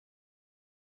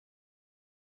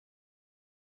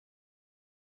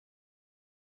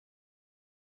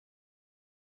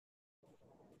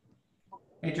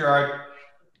Hey, Gerard.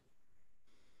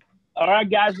 All right,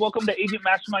 guys, welcome to Agent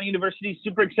Mastermind University.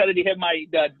 Super excited to have my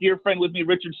dear friend with me,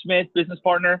 Richard Smith, business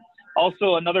partner.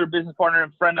 Also, another business partner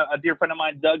and friend, a dear friend of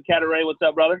mine, Doug Cataray. What's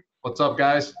up, brother? What's up,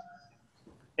 guys?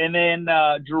 And then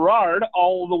Gerard,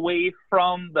 all the way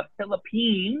from the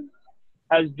Philippines,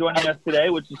 is joining us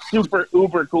today, which is super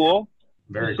uber cool.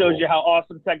 Very shows cool. you how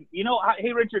awesome tech. You know,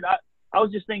 hey Richard, I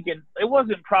was just thinking, it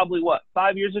wasn't probably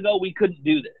 5 years ago we couldn't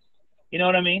do this. You know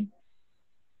what I mean?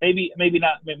 Maybe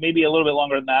not. Maybe a little bit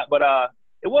longer than that, but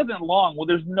it wasn't long. Well,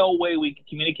 there's no way we could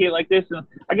communicate like this. And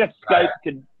I guess Skype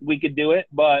we could do it,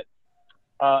 but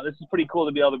this is pretty cool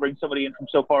to be able to bring somebody in from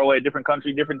so far away, a different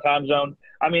country, different time zone.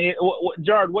 I mean,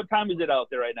 Jared, what time is it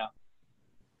out there right now?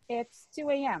 It's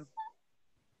 2 a.m.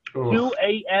 2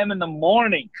 a.m. in the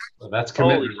morning. Well, that's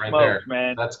commitment right there,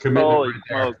 man. That's commitment Holy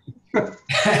right smokes.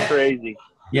 Crazy.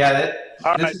 Yeah,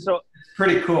 all right, so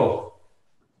pretty cool.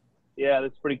 Yeah,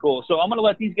 that's pretty cool. So I'm going to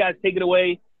let these guys take it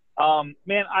away.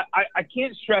 Man, I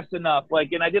can't stress enough,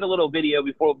 and I did a little video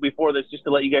before this just to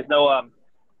let you guys know,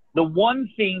 the one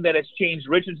thing that has changed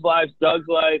Richard's life, Doug's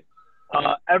life,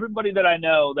 everybody that I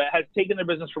know that has taken their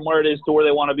business from where it is to where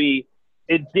they want to be,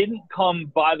 it didn't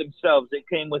come by themselves. It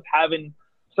came with having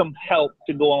some help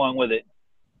to go along with it.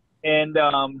 And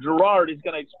Gerard is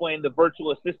going to explain the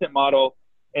virtual assistant model,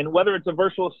 and whether it's a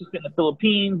virtual assistant in the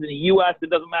Philippines, in the U.S.,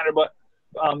 it doesn't matter, but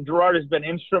Gerard has been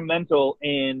instrumental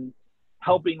in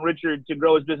helping Richard to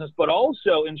grow his business, but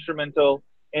also instrumental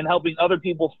in helping other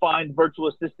people find virtual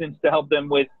assistants to help them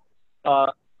with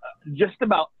just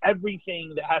about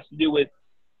everything that has to do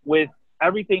with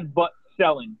everything but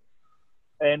selling.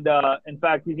 And in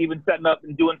fact, he's even setting up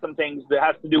and doing some things that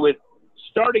has to do with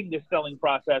starting this selling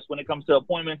process when it comes to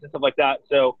appointments and stuff like that.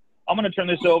 So I'm going to turn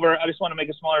this over. I just want to make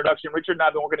a small introduction. Richard and I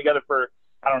have been working together for,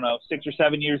 6 or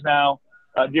 7 years now.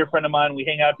 A dear friend of mine. We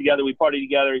hang out together. We party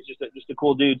together. He's just a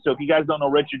cool dude. So if you guys don't know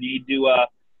Richard, you need to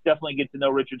definitely get to know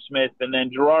Richard Smith. And then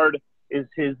Gerard is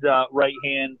his right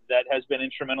hand that has been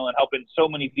instrumental in helping so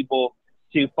many people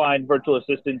to find virtual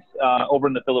assistants over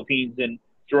in the Philippines. And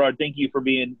Gerard, thank you for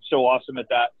being so awesome at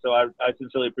that. So I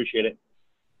sincerely appreciate it.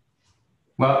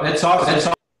 Well, it's awesome. It's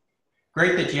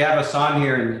great that you have us on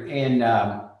here. And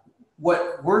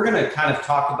what we're going to kind of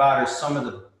talk about are some of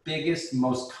the biggest,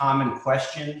 most common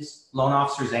questions loan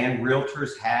officers and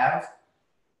realtors have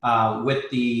with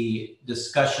the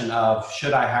discussion of,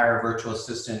 should I hire a virtual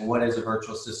assistant? What is a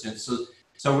virtual assistant?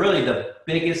 So really the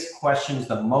biggest questions,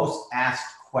 the most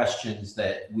asked questions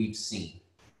that we've seen.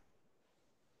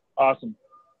 Awesome.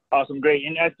 Great.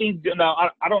 And I think,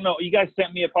 I don't know, you guys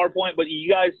sent me a PowerPoint, but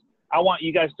I want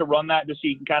you guys to run that just so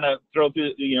you can kind of roll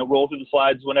through the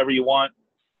slides whenever you want.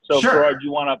 So, sure. Gerard, do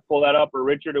you want to pull that up, or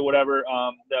Richard, or whatever?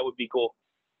 That would be cool.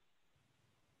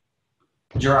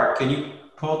 Gerard, can you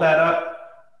pull that up?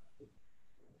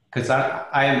 Because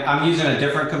I'm using a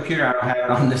different computer. I don't have it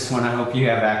on this one. I hope you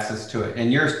have access to it.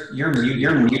 And you're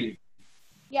muted.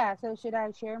 Yeah. So should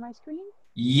I share my screen?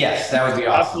 Yes, that would be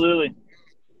awesome. Absolutely.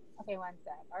 Okay, one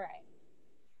sec. All right.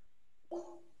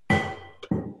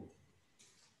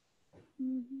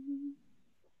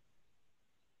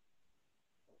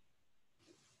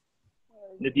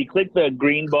 If you click the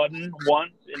green button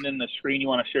once and then the screen you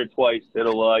want to share twice,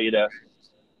 it'll allow you to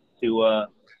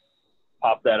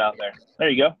pop that out there. There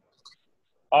you go.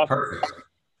 Awesome. Perfect.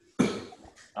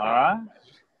 All right.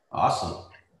 Awesome.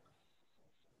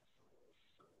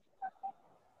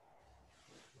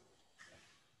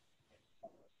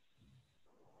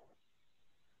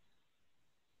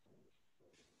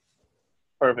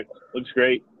 Perfect. Looks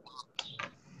great.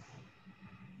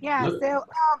 Yeah. So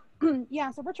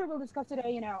so Richard will discuss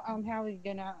today, how you're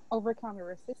gonna overcome your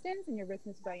resistance in your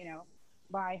business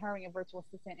by hiring a virtual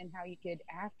assistant, and how you could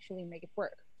actually make it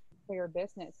work for your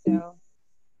business. So,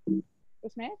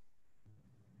 Smith?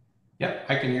 Yep,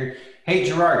 I can hear you. Hey,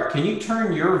 Gerard, can you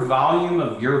turn your volume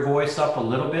of your voice up a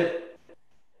little bit?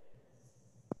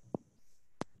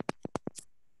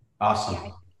 Awesome. Yeah,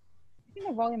 I think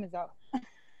the volume is up.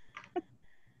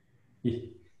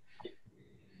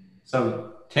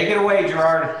 So take it away,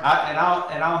 Gerard, and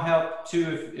I'll help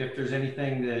too if there's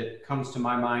anything that comes to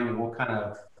my mind, and we'll kind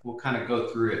of go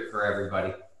through it for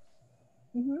everybody.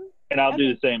 Mm-hmm. And I'll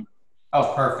do the same.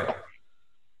 Oh, perfect.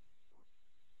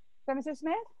 So, Mr.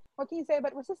 Smith, what can you say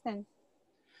about resistance?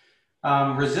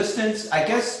 Resistance, I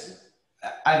guess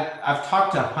I've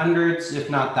talked to hundreds, if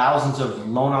not thousands, of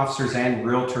loan officers and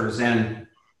realtors, and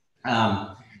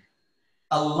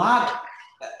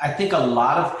I think a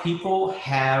lot of people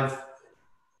have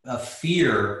a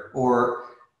fear, or,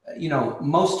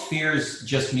 most fears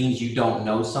just means you don't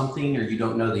know something or you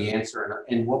don't know the answer.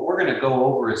 And what we're going to go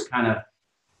over is kind of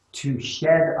to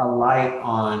shed a light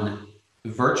on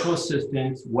virtual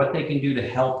assistants, what they can do to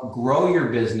help grow your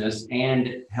business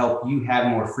and help you have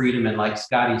more freedom. And like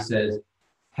Scotty says,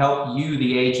 help you,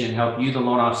 the agent, help you, the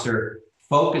loan officer,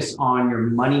 focus on your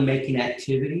money-making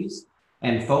activities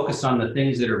and focus on the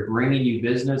things that are bringing you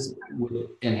business,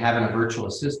 and having a virtual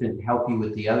assistant help you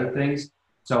with the other things.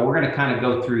 So we're going to kind of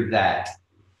go through that.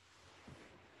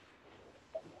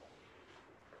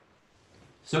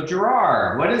 So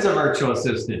Gerard, what is a virtual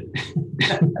assistant?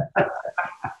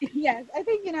 Yes, I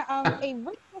think, a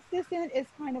virtual assistant is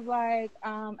kind of like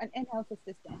an in-house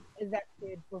assistant that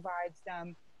could provide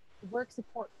some work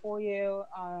support for you,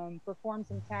 perform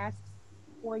some tasks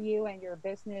for you and your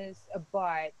business.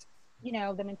 But,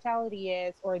 the mentality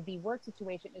is, or the work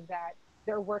situation is that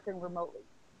they're working remotely.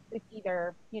 It's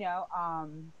either, in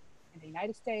the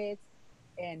United States,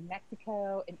 in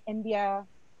Mexico, in India,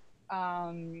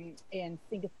 in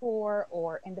Singapore,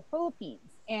 or in the Philippines.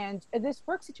 And this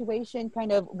work situation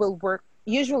kind of will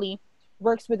usually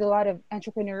works with a lot of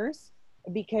entrepreneurs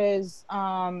because,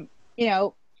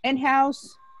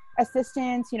 in-house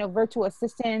assistants, virtual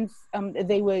assistants,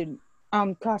 they would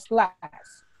cost less.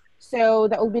 So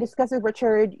that will be discussed with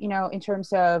Richard, in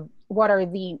terms of what are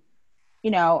the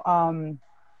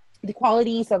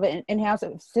qualities of an in-house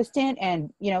assistant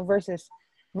and, versus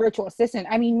virtual assistant.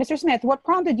 I mean, Mr. Smith, what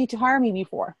prompted you to hire me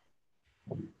before?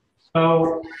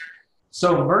 So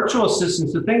virtual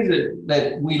assistants, the things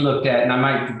that we looked at, and I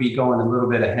might be going a little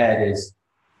bit ahead, is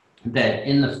that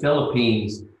in the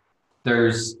Philippines,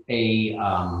 there's a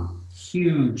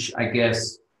huge, I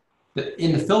guess,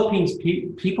 in the Philippines,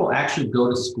 people actually go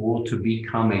to school to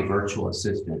become a virtual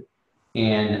assistant.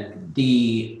 And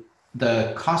the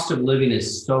cost of living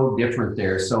is so different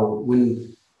there. So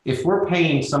if we're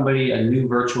paying somebody a new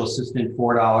virtual assistant $4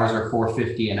 or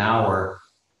 $4.50 an hour,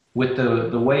 with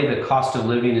the way the cost of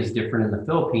living is different in the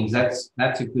Philippines, that's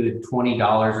a good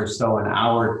 $20 or so an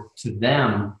hour to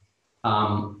them.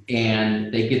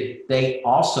 And they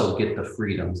also get the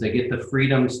freedoms. They get the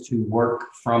freedoms to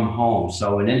work from home.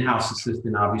 So an in-house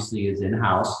assistant obviously is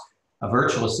in-house. A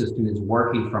virtual assistant is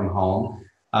working from home.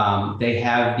 They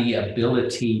have the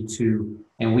ability to,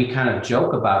 and we kind of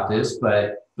joke about this,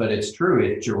 but it's true.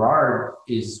 If Gerard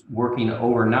is working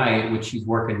overnight, which he's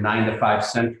working 9 to 5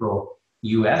 Central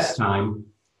US time,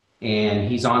 and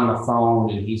he's on the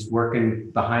phone and he's working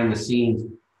behind the scenes,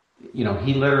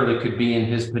 he literally could be in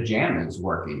his pajamas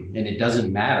working, and it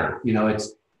doesn't matter.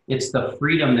 It's the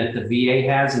freedom that the VA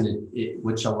has, and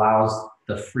which allows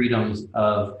the freedoms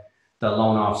of the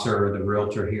loan officer or the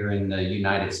realtor here in the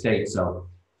United States. So,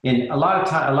 in a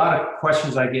lot of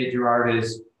questions I get, Gerard,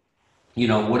 is,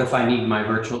 what if I need my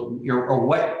virtual, or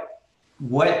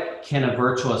what can a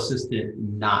virtual assistant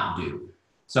not do?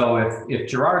 So if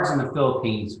Gerard's in the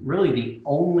Philippines, really the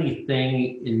only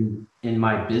thing in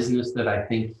my business that I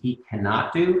think he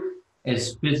cannot do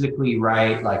is physically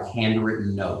write like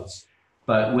handwritten notes.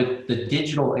 But with the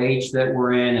digital age that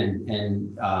we're in,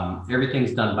 and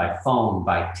everything's done by phone,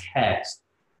 by text,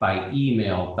 by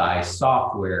email, by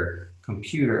software,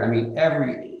 computer. I mean,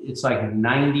 it's like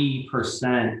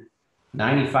 90%,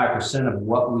 95% of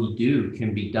what we do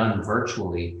can be done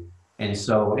virtually. And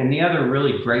so, and the other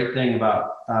really great thing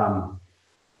about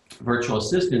virtual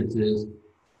assistants is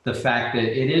the fact that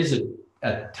it is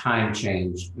a time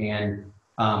change. And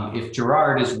if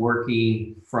Gerard is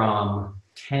working from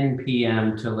 10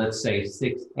 p.m. to, let's say,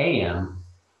 6 a.m.,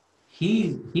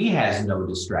 he has no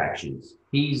distractions.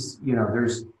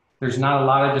 There's not a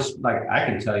lot of like, I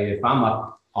can tell you, if I'm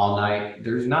up all night,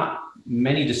 there's not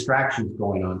many distractions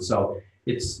going on. So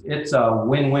it's a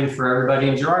win-win for everybody.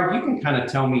 And Gerard, you can kind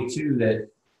of tell me too that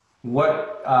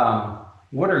what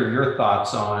are your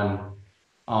thoughts on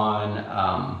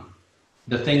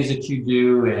the things that you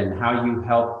do and how you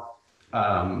help,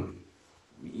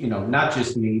 not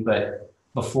just me, but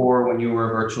before, when you were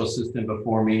a virtual assistant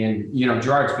before me, and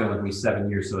Gerard's been with me 7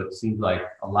 years, so it seems like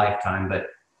a lifetime. But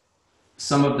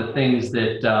some of the things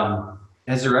that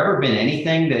has there ever been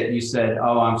anything that you said,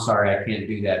 oh, I'm sorry, I can't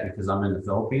do that because I'm in the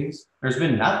Philippines? There's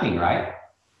been nothing, right?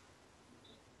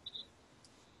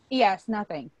 Yes,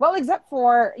 nothing. Well, except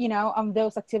for,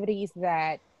 those activities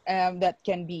that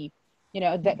can be,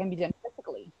 that can be done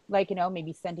physically, like,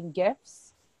 maybe sending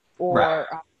gifts or right.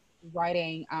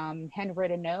 Writing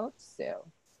handwritten notes. So,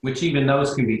 which even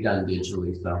those can be done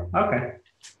digitally. So, okay,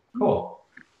 cool.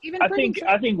 I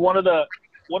think one of the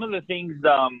things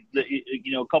that,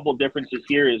 a couple of differences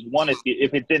here is, one, if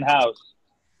it's in house,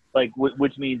 like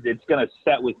which means it's going to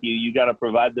set with you. You got to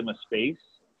provide them a space,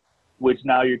 which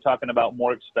now you're talking about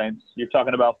more expense. You're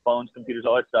talking about phones, computers,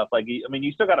 all that stuff. Like, I mean,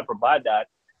 you still got to provide that,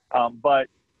 but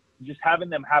just having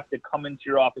them have to come into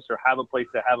your office or have a place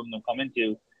to have them come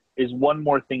into is one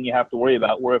more thing you have to worry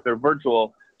about. Where if they're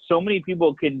virtual, so many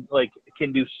people can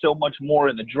do so much more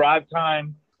in the drive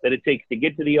time that it takes to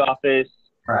get to the office.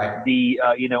 Right.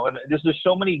 And there's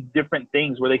so many different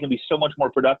things where they can be so much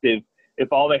more productive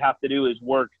if all they have to do is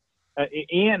work.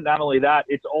 And not only that,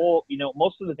 it's all,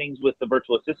 most of the things with the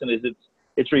virtual assistant is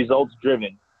it's results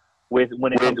driven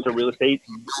when it comes to real estate,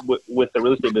 with the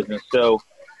real estate business. So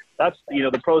that's,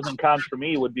 the pros and cons for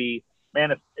me would be,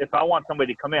 man, if I want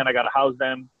somebody to come in, I got to house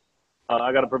them.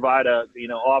 I got to provide a,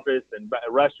 office and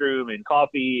a restroom and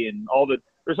coffee and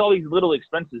there's all these little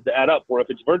expenses to add up, where if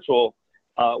it's virtual,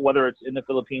 whether it's in the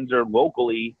Philippines or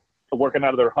locally, working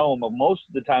out of their home, most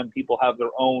of the time people have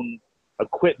their own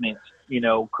equipment,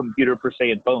 computer per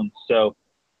se and phones. So,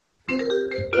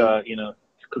 a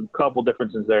couple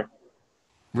differences there.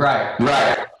 Right.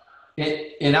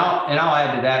 And I'll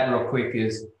add to that real quick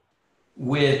is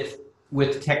with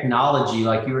technology,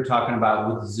 like you were talking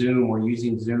about with Zoom, we're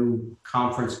using Zoom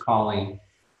conference calling,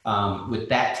 with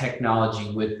that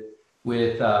technology, with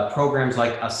programs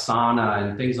like Asana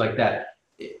and things like that.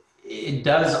 It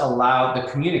does allow, the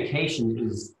communication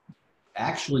is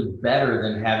actually better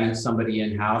than having somebody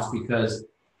in-house, because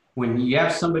when you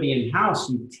have somebody in-house,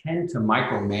 you tend to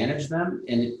micromanage them,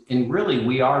 and really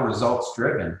we are results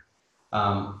driven.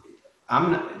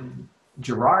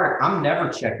 Gerard, I'm never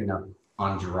checking up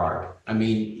on Gerard. I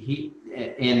mean, he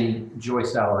and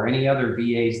Joyce L or any other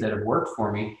VAs that have worked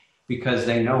for me, because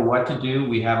they know what to do.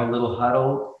 We have a little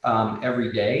huddle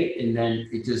every day, and then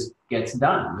it just gets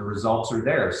done. The results are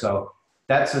there. So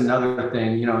that's another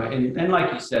thing, and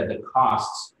like you said, the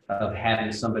costs of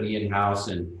having somebody in-house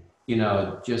and,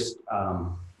 just,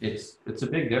 it's a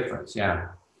big difference. Yeah.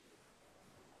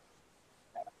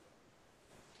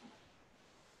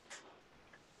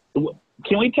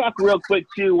 Can we talk real quick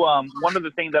too? One of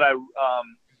the things that I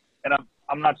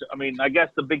guess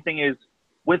the big thing is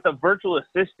with a virtual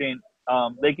assistant,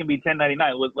 they can be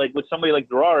 1099. With somebody like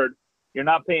Gerard, you're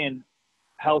not paying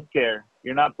healthcare,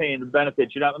 you're not paying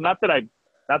benefits. Not that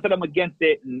I'm against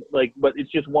it, but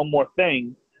it's just one more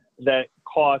thing that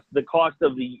the cost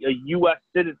of a U.S.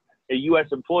 citizen, a U.S.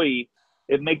 employee,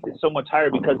 it makes it so much higher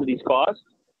because of these costs.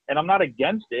 And I'm not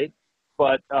against it,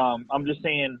 but I'm just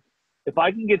saying, if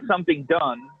I can get something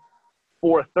done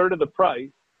for a third of the price,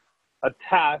 a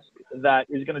task that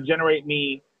is going to generate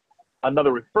me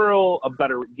another referral, a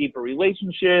better, deeper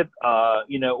relationship,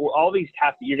 all these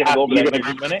tasks that you're going to go over that in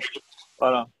a minute,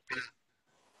 but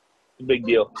it's a big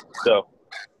deal. So.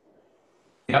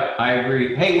 Yep, I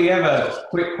agree. Hey, we have a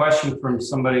quick question from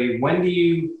somebody. When do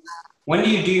you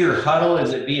do your huddle?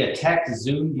 Is it via text,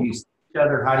 Zoom? Do you see each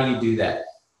other? How do you do that?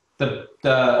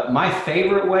 My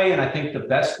favorite way, and I think the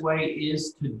best way,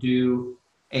 is to do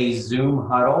a Zoom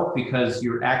huddle, because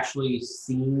you're actually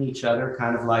seeing each other,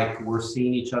 kind of like we're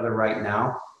seeing each other right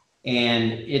now.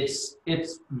 And it's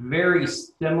very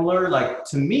similar, like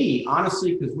to me,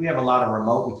 honestly, because we have a lot of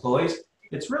remote employees,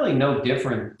 it's really no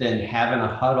different than having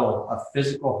a huddle, a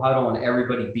physical huddle, and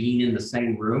everybody being in the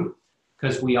same room,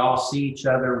 because we all see each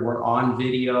other, we're on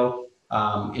video.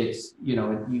 It's,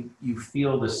 you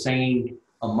feel the same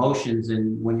emotions,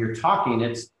 and when you're talking,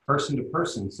 it's person to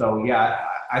person. So yeah,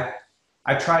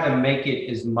 I try to make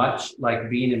it as much like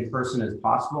being in person as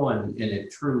possible, and it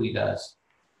truly does.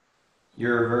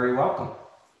 You're very welcome.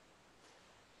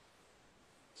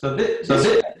 So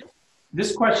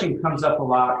this question comes up a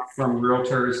lot from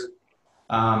realtors,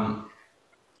 and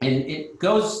it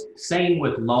goes same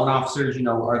with loan officers.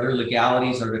 Are there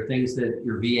legalities? Are there things that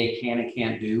your VA can and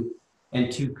can't do?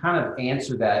 And to kind of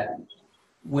answer that,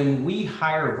 when we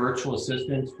hire virtual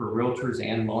assistants for realtors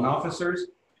and loan officers,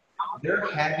 they're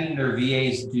having their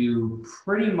VAs do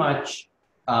pretty much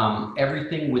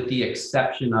everything with the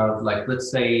exception of, like, let's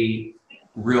say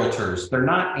realtors. They're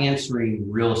not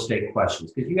answering real estate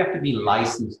questions, because you have to be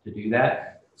licensed to do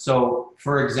that. So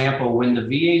for example, when the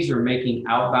VAs are making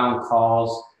outbound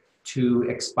calls to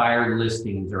expired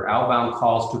listings or outbound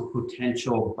calls to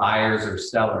potential buyers or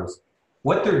sellers,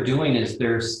 what they're doing is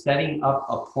they're setting up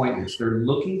appointments. They're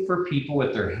looking for people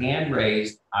with their hand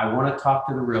raised, I want to talk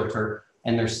to the realtor,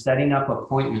 and they're setting up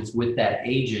appointments with that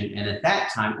agent. And at that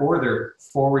time, or they're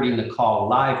forwarding the call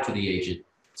live to the agent.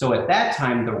 So at that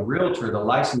time, the realtor, the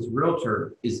licensed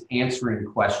realtor, is answering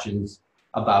questions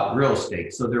about real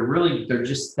estate. So they're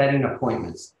just setting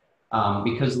appointments,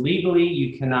 because legally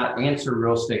you cannot answer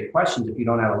real estate questions if you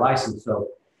don't have a license.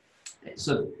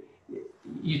 So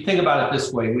you think about it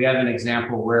this way. We have an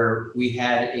example where we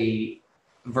had a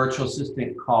virtual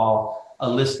assistant call a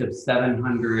list of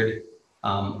 700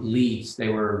 leads. They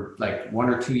were like 1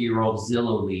 or 2 year old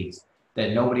Zillow leads.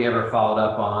 that nobody ever followed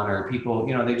up on, or people,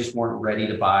 you know, they just weren't ready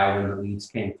to buy when the leads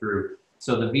came through.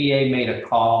 So the VA made a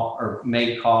call or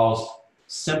made calls,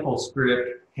 simple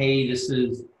script. Hey, this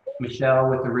is Michelle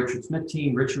with the Richard Smith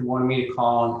team. Richard wanted me to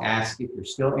call and ask if you're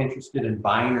still interested in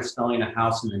buying or selling a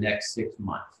house in the next 6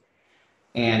 months.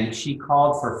 And she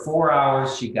called for 4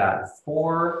 hours. She got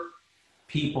 4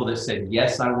 people that said,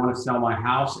 yes, I want to sell my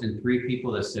house, and 3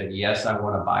 people that said, yes, I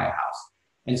want to buy a house.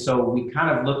 And so we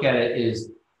kind of look at it as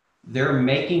they're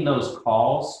making those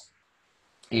calls,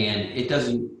 and it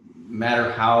doesn't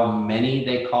matter how many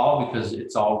they call because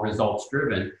it's all results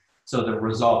driven. So the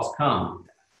results come.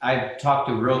 I talk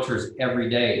to realtors every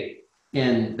day,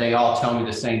 and they all tell me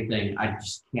the same thing. I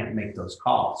just can't make those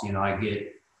calls. You know, I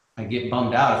get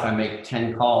bummed out if I make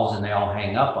 10 calls and they all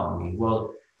hang up on me.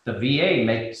 Well, the VA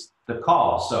makes the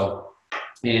call. So,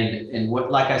 and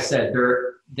what, like I said,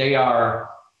 they're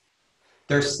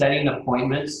setting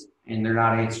appointments and they're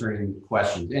not answering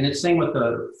questions. And it's same with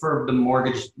for the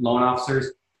mortgage loan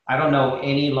officers. I don't know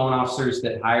any loan officers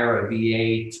that hire a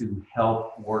VA to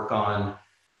help work on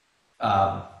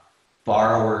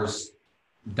borrowers'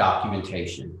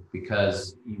 documentation,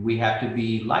 because we have to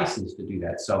be licensed to do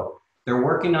that. So they're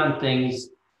working on things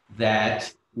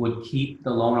that would keep the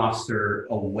loan officer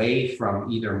away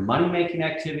from either money-making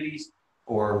activities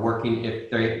or working,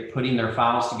 if they're putting their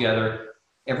files together.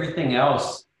 Everything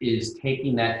else is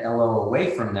taking that LO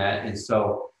away from that. And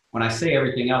so when I say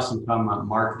everything else, I'm talking about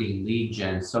marketing, lead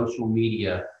gen, social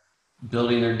media,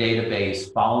 building their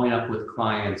database, following up with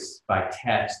clients by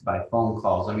text, by phone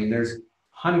calls. I mean, there's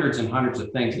hundreds and hundreds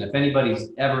of things. And if anybody's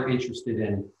ever interested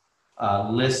in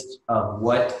a list of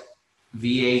what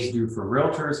VAs do for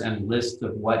realtors and list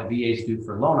of what VAs do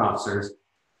for loan officers,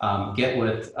 get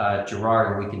with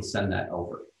Gerard and we can send that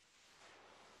over.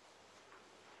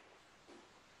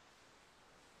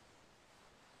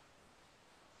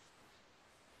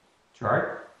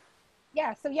 Gerard?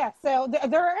 Yeah, so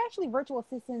there are actually virtual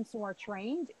assistants who are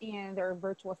trained, and there are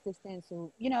virtual assistants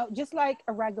who, you know, just like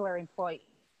a regular employee.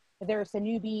 There's a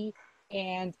newbie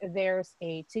and there's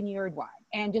a tenured one.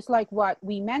 And just like what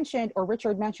we mentioned, or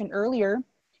Richard mentioned earlier,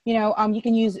 you know, you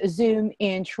can use Zoom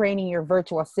in training your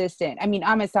virtual assistant. I mean,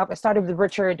 I myself, I started with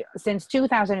Richard since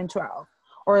 2012,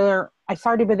 or I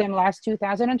started with him last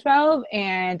 2012,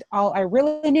 and all I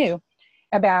really knew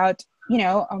about, you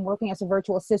know, working as a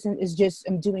virtual assistant is just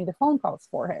doing the phone calls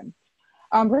for him.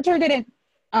 Richard didn't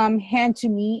hand to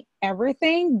me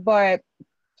everything, but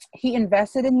he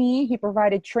invested in me. He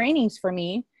provided trainings for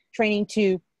me, training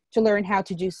to learn how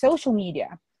to do social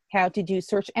media, how to do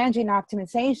search engine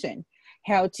optimization,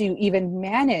 how to even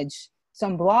manage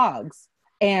some blogs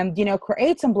and, you know,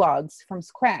 create some blogs from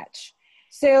scratch.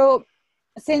 So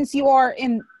since you are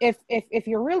if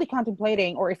you're really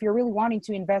contemplating, or if you're really wanting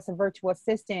to invest in a virtual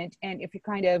assistant, and if you're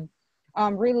kind of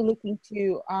really looking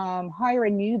to hire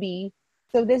a newbie,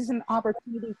 so this is an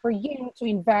opportunity for you to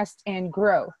invest and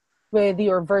grow with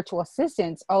your virtual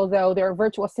assistants. Although there are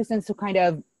virtual assistants who kind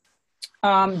of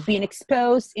being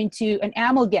exposed into an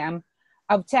amalgam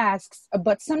of tasks,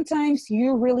 but sometimes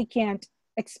you really can't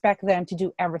expect them to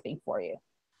do everything for you.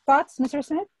 Thoughts, Mr.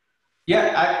 Smith?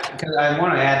 Yeah, I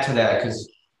want to add to that,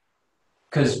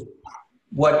 because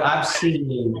what I've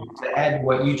seen, to add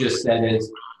what you just said,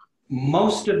 is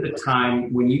most of the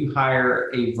time when you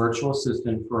hire a virtual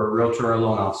assistant for a realtor or a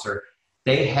loan officer,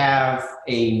 they have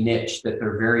a niche that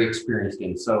they're very experienced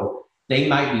in. So they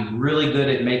might be really good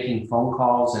at making phone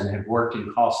calls and have worked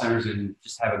in call centers and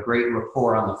just have a great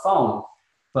rapport on the phone,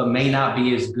 but may not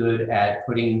be as good at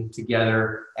putting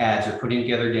together ads or putting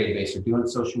together a database or doing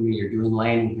social media or doing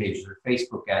landing pages or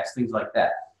Facebook ads, things like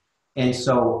that. And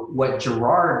so what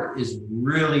Gerard is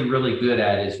really, really good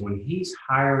at is when he's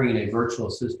hiring a virtual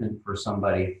assistant for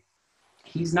somebody,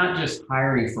 he's not just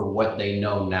hiring for what they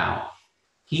know now.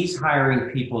 He's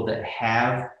hiring people that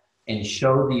have and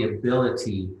show the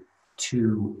ability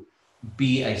to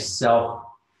be a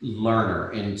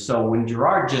self-learner. And so when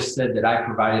Gerard just said that I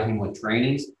provided him with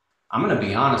trainings, I'm going to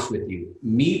be honest with you.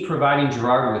 Me providing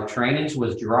Gerard with trainings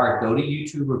was, Gerard, go to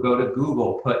YouTube or go to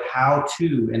Google, put how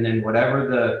to, and then whatever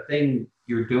the thing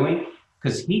you're doing,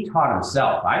 because he taught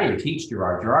himself. I didn't teach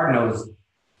Gerard. Gerard knows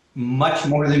much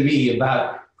more than me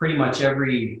about pretty much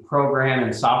every program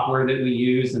and software that we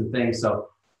use and things. So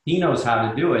he knows how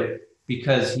to do it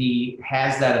because he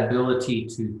has that ability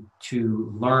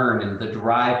to learn and the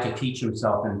drive to teach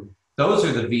himself. And those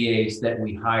are the VAs that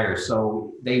we hire.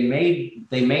 So they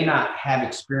may not have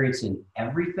experience in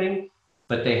everything,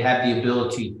 but they have the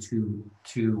ability to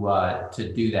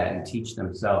do that and teach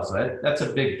themselves. So that's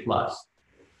a big plus.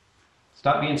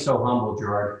 Stop being so humble,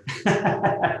 Gerard.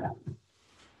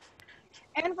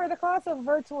 And for the cost of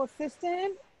virtual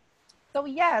assistant. So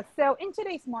yeah, so in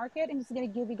today's market, I'm just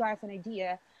going to give you guys an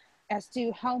idea as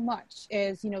to how much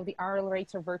is, the hourly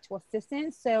rates of virtual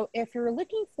assistants. So if you're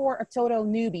looking for a total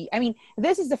newbie, I mean,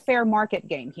 this is a fair market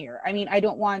game here. I mean, I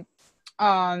don't want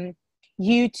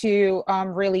you to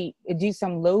really do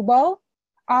some lowball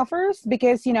offers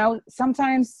because,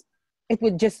 sometimes it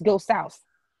would just go south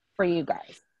for you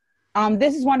guys.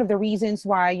 This is one of the reasons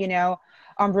why,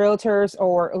 realtors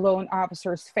or loan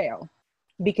officers fail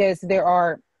because they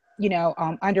are,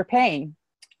 underpaying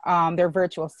their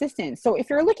virtual assistant. So if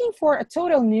you're looking for a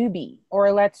total newbie,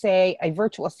 or let's say a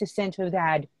virtual assistant who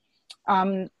had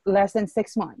less than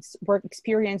 6 months work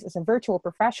experience as a virtual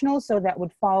professional, so that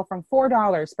would fall from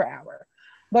 $4 per hour.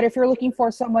 But if you're looking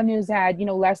for someone who's had,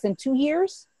 less than 2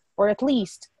 years, or at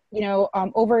least,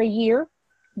 over a year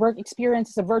work experience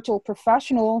as a virtual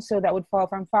professional, so that would fall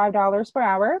from $5 per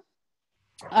hour.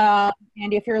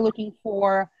 And if you're looking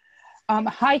for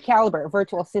high caliber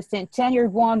virtual assistant,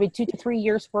 tenured one with 2 to 3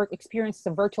 years work experience as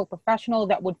a virtual professional,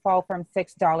 that would fall from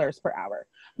 $6 per hour.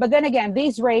 But then again,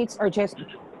 these rates are just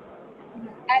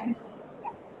admin,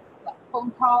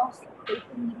 phone calls, social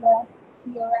media,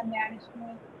 CRM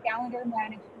management, calendar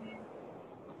management.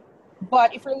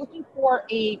 But if you're looking for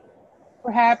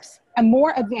perhaps a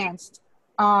more advanced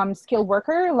skilled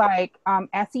worker like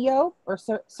SEO or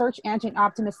search engine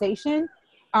optimization,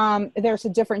 there's a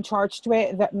different charge to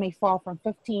it that may fall from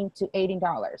 $15 to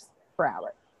 $18 per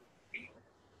hour.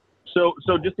 So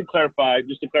just to clarify,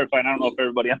 and I don't know if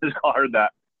everybody on this call heard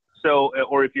that. So,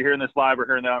 or if you're hearing this live or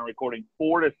hearing that on recording,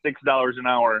 $4 to $6 an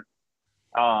hour,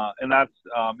 and that's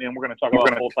and we're going to talk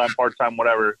about full time, part time,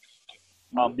 whatever.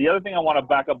 The other thing I want to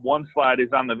back up one slide is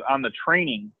on the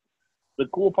training. The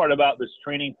cool part about this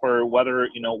training for whether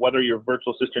your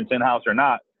virtual assistant's in house or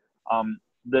not,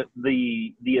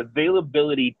 the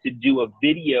availability to do a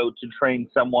video to train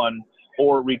someone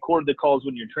or record the calls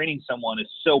when you're training someone is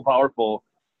so powerful.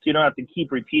 So you don't have to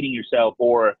keep repeating yourself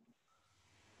or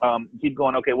keep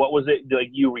going, okay, what was it? Like,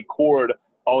 you record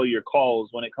all your calls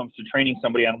when it comes to training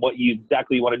somebody on what you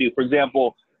exactly want to do. For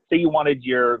example, say you wanted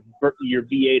your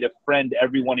VA to friend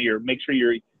make sure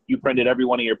you friended every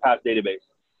one of your past database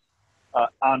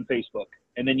on Facebook.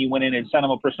 And then you went in and sent them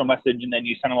a personal message, and then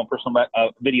you sent them a personal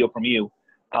video from you.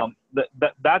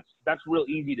 That's real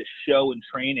easy to show and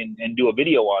train and do a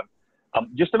video on.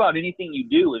 Just about anything you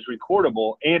do is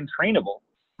recordable and trainable.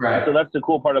 Right. So that's the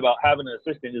cool part about having an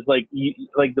assistant is like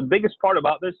the biggest part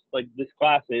about this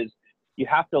class is you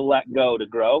have to let go to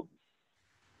grow.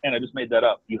 And I just made that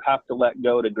up. You have to let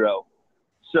go to grow.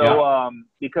 So, yeah.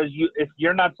 Because if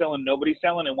you're not selling, nobody's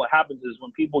selling. And what happens is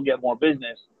when people get more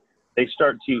business, they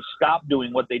start to stop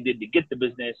doing what they did to get the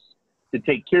business to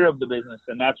take care of the business.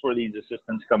 And that's where these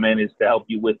assistants come in, is to help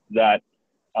you with that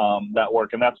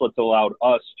work. And that's what's allowed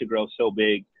us to grow so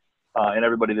big. And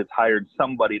everybody that's hired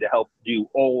somebody to help do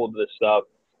all of this stuff.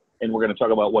 And we're going to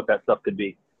talk about what that stuff could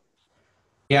be.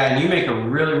 Yeah, and you make a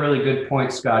really, really good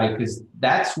point, Scotty, because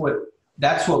that's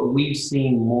what we've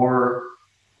seen more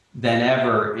than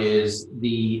ever is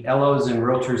the LOs and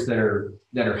realtors that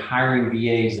are hiring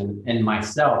VAs and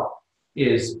myself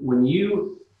is when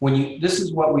you this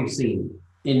is what we've seen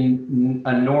in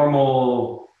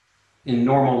normal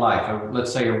life.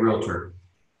 Let's say a realtor.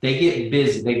 They get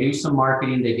busy, they do some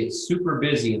marketing, they get super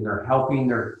busy, and they're helping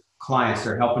their clients,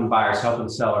 they're helping buyers, helping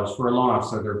sellers. For a loan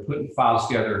officer, they're putting files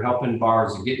together, helping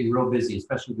borrowers, and getting real busy,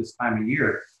 especially this time of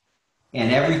year.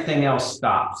 And everything else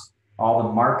stops. All the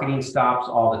marketing stops,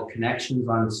 all the connections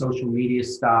on social media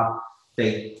stop.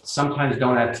 They sometimes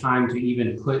don't have time to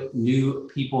even put new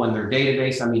people in their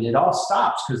database. I mean, it all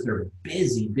stops because they're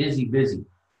busy, busy, busy.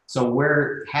 So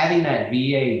where having that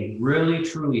VA really,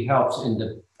 truly helps.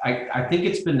 And I think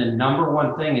it's been the number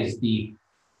one thing is the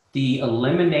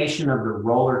elimination of the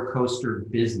roller coaster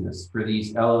business for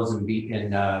these LOs and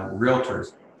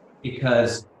realtors,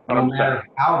 because no matter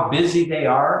how busy they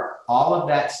are, all of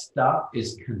that stuff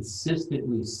is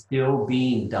consistently still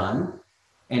being done.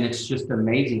 And it's just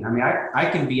amazing. I mean, I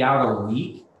can be out a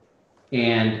week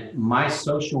and my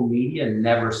social media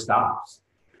never stops.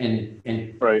 And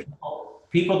right.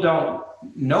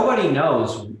 Nobody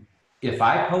knows if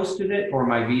I posted it or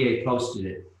my VA posted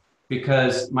it,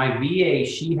 because my VA,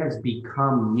 she has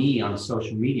become me on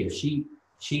social media. She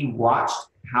watched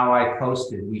how I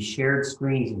posted. We shared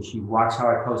screens and she watched how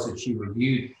I posted. She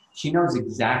reviewed. She knows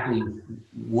exactly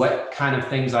what kind of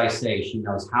things I say. She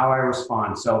knows how I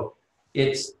respond. So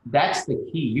that's the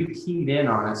key. You keyed in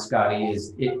on it, Scotty,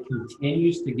 is it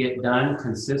continues to get done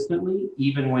consistently,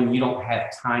 even when you don't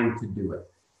have time to do it.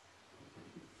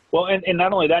 Well, and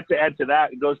not only that, to add to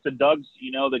that, it goes to Doug's,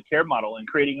 the care model and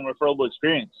creating a referable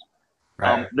experience.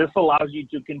 Right. This allows you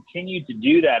to continue to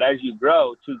do that as you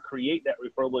grow, to create that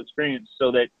referable experience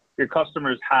so that your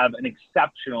customers have an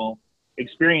exceptional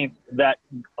experience that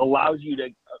allows you to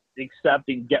accept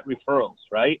and get referrals,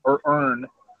 right? Or earn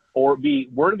or be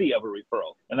worthy of a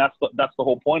referral. And that's the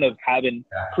whole point of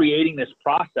creating this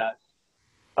process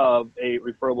of a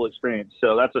referable experience.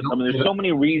 So there's so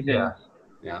many reasons.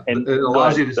 Yeah. And it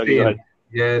allows you to stay.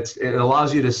 It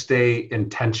allows you to stay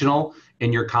intentional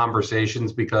in your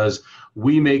conversations, because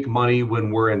we make money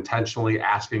when we're intentionally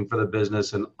asking for the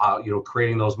business and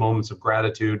creating those moments of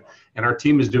gratitude, and our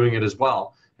team is doing it as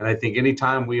well. And I think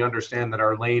anytime we understand that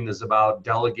our lane is about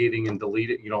delegating and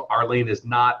deleting, our lane is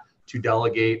not to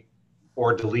delegate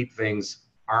or delete things.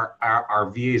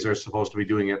 Our VAs are supposed to be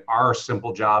doing it. Our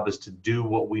simple job is to do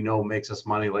what we know makes us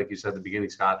money. Like you said at the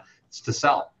beginning, Scott, it's to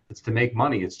sell, it's to make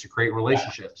money, it's to create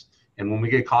relationships. And when we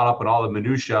get caught up in all the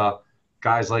minutia,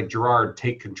 guys like Gerard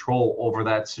take control over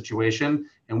that situation,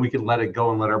 and we can let it go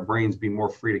and let our brains be more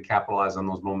free to capitalize on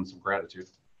those moments of gratitude.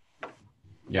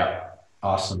 Yeah.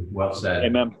 Awesome. Well said.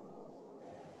 Amen.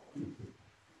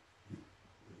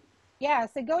 Yeah.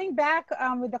 So going back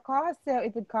with the cost, so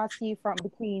it would cost you from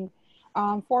between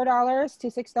 $4 to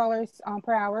 $6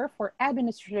 per hour for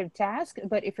administrative tasks.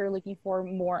 But if you're looking for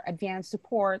more advanced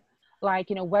support, like,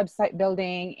 website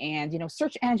building and,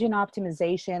 search engine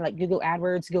optimization, like Google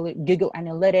AdWords, Google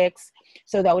Analytics.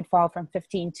 So that would fall from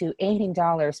 $15 to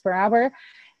 $18 per hour.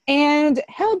 And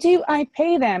how do I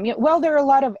pay them? Well, there are a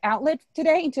lot of outlets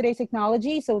today in today's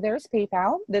technology. So there's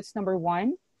PayPal, that's number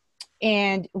one.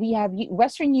 And we have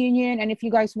Western Union. And if you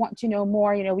guys want to know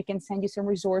more, we can send you some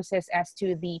resources as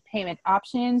to the payment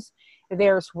options.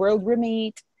 There's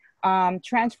WorldRemit,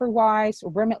 TransferWise,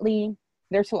 Remitly.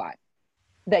 There's a lot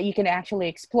that you can actually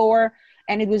explore.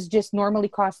 And it was just normally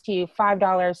cost you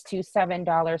 $5 to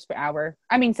 $7 per hour.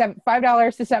 I mean,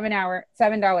 $5 to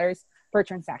 $7 per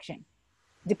transaction,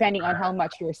 depending on how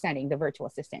much you're sending the virtual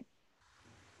assistant.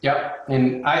 Yep.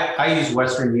 And I use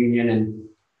Western Union, and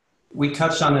we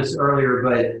touched on this earlier,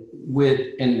 but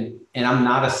and I'm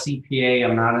not a CPA,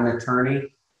 I'm not an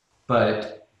attorney,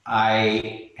 but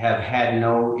I have had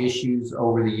no issues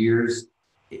over the years.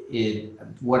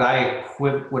 What I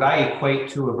equate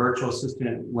to a virtual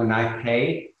assistant when I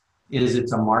pay is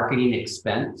it's a marketing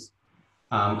expense.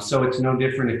 So it's no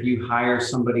different if you hire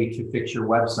somebody to fix your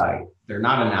website. They're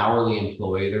not an hourly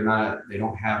employee. They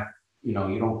don't have, you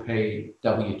don't pay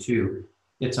W-2.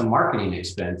 It's a marketing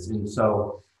expense. And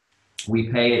so we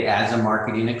pay it as a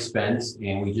marketing expense,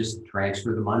 and we just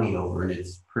transfer the money over, and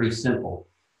it's pretty simple.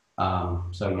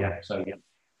 So yeah.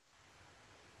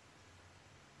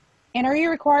 And are you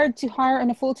required to hire on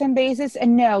a full-time basis?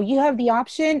 And no, you have the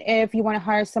option if you want to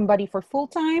hire somebody for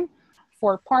full-time,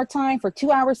 for part-time, for 2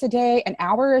 hours a day, an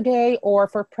hour a day, or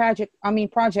for project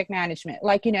management.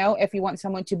 Like, if you want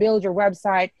someone to build your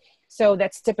website, so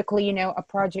that's typically, a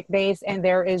project based, and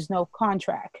there is no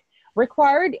contract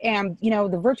required. And,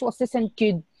 the virtual assistant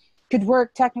could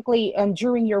work technically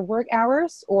during your work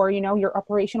hours or, your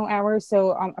operational hours.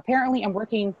 So apparently I'm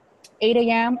working 8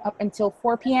 a.m. up until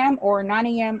 4 p.m. or 9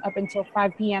 a.m. up until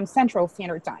 5 p.m. Central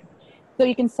Standard Time. So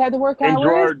you can set the work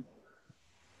hours.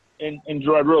 And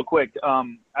Gerard, real quick,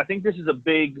 I think this is a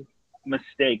big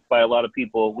mistake by a lot of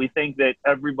people. We think that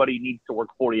everybody needs to work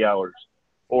 40 hours.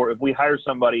 Or if we hire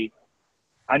somebody,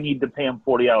 I need to pay them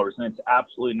 40 hours. And it's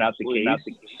absolutely not the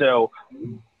case. So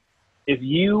if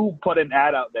you put an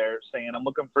ad out there saying, I'm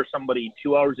looking for somebody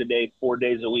 2 hours a day, 4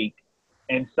 days a week,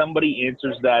 and somebody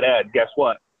answers that ad, guess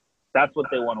what? That's what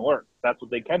they want to work. That's what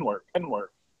they can work.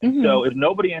 Mm-hmm. So if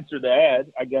nobody answered the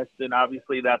ad, I guess then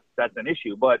obviously that's an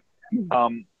issue. But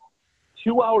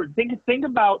 2 hours, think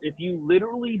about if you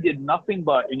literally did nothing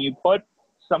but, and you put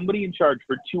somebody in charge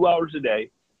for 2 hours a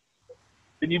day,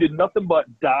 and you did nothing but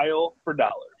dial for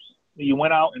dollars. You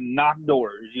went out and knocked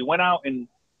doors. You went out and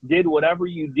did whatever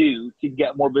you do to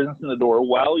get more business in the door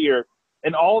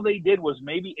and all they did was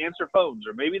maybe answer phones,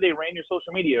 or maybe they ran your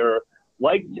social media, or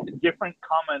liked different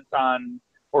comments on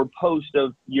or post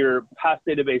of your past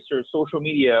database or social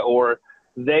media, or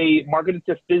they marketed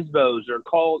to FISBOs or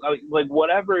called, like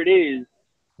whatever it is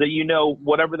that,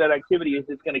 whatever that activity is,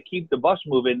 it's going to keep the bus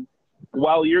moving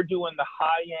while you're doing the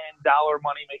high-end dollar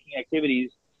money-making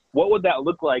activities. What would that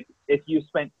look like if you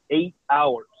spent 8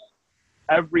 hours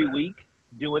every week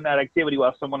doing that activity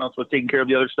while someone else was taking care of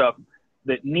the other stuff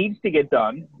that needs to get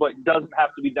done but doesn't have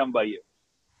to be done by you?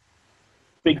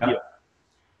 Big deal.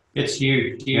 It's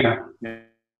huge. Yeah.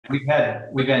 We've had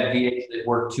VAs that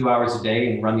work 2 hours a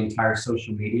day and run the entire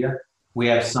social media. We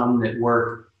have some that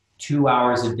work 2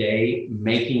 hours a day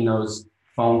making those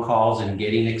phone calls and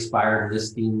getting expired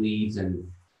listing leads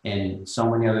and and so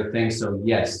many other things. So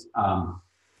yes,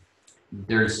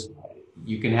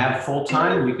 you can have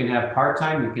full-time, you can have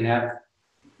part-time, you can have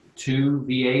 2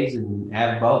 VAs and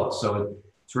have both. So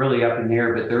it's really up in the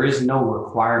air, but there is no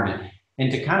requirement.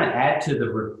 And to kind of add to the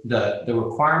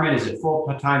requirement, is it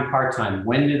full-time, part-time?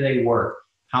 When do they work?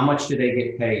 How much do they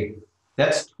get paid?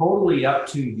 That's totally up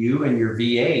to you and your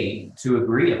VA to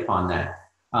agree upon that.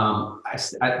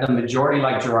 The majority,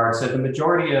 like Gerard said, the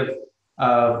majority of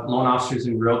loan officers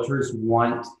and realtors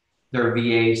want their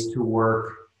VAs to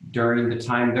work during the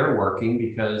time they're working,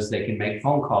 because they can make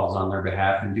phone calls on their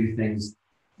behalf and do things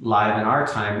live in our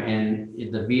time. And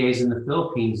the VAs in the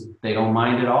Philippines, they don't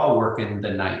mind at all working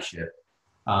the night shift.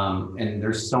 And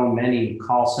there's so many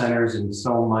call centers and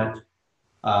so much.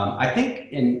 I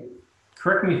think,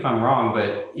 correct me if I'm wrong,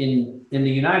 but in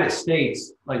the United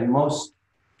States, like most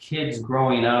kids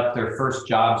growing up, their first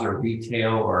jobs are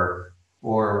retail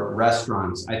or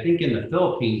restaurants. I think in the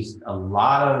Philippines, a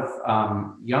lot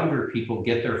of younger people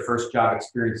get their first job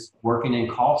experience working in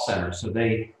call centers. So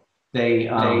they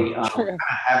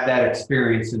have that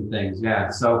experience and things. Yeah.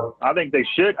 So I think they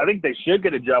should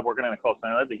get a job working in a call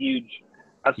center.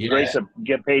 That's great to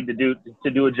get paid to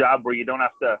do a job where you don't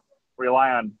have to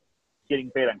rely on getting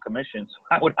paid on commissions.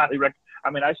 I would highly recommend. I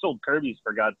mean, I sold Kirby's,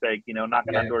 for God's sake,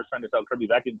 knocking on doors trying to sell Kirby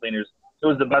vacuum cleaners. It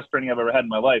was the best training I've ever had in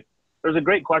my life. There's a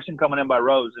great question coming in by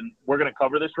Rose, and we're going to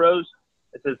cover this, Rose.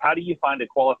 It says, how do you find a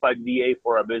qualified VA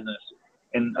for a business?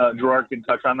 And Gerard can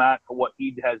touch on that, what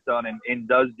he has done and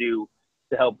does do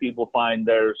to help people find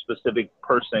their specific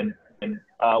person, and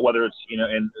whether it's,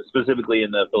 and specifically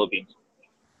in the Philippines.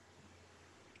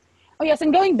 Oh, yes.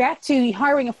 And going back to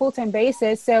hiring a full-time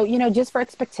basis. So, just for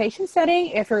expectation setting,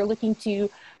 if you're looking to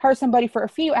hire somebody for a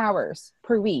few hours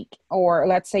per week, or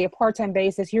let's say a part-time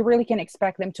basis, you really can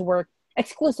expect them to work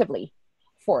exclusively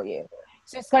for you.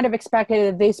 So it's kind of expected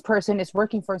that this person is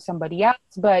working for somebody else,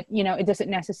 but, it doesn't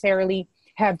necessarily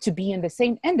have to be in the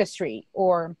same industry,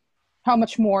 or how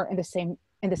much more in the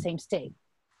same state.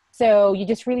 So you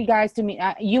just really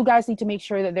you guys need to make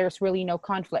sure that there's really no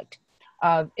conflict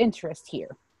of interest here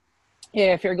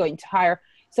if you're going to hire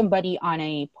somebody on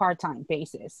a part-time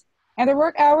basis. And the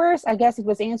work hours, I guess it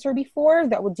was answered before,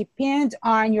 that would depend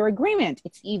on your agreement.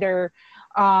 It's either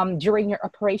during your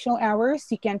operational hours,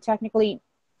 you can technically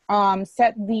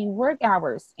set the work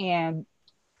hours, and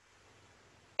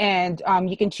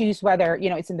you can choose whether,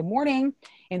 it's in the morning,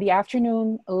 in the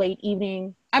afternoon, early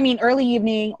evening,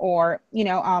 or,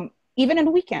 even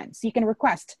on weekends. You can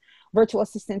request virtual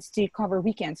assistants to cover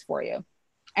weekends for you.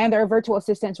 And there are virtual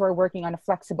assistants who are working on a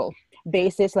flexible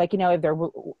basis, like, if they're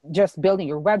just building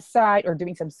your website or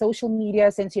doing some social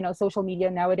media, since, social media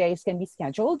nowadays can be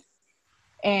scheduled,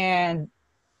 and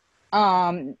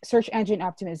search engine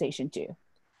optimization too.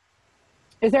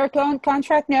 Is there a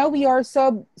contract? No, we are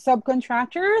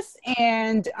subcontractors,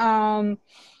 and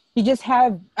you just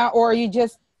have, or you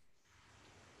just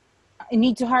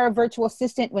need to hire a virtual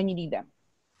assistant when you need them.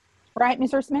 Right,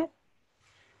 Mr. Smith?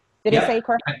 Did I say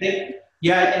correct? I think,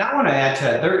 yeah, and I want to add to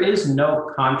that, there is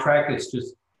no contract. It's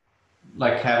just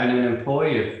like having an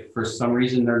employee. If for some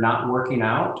reason they're not working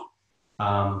out,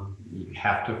 you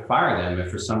have to fire them. If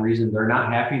for some reason they're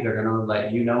not happy, they're going to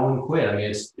let you know and quit. I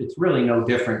mean, it's really no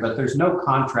different, but there's no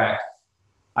contract.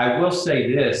 I will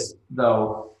say this,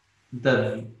 though,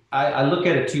 I look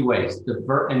at it 2 ways.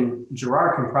 And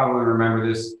Gerard can probably remember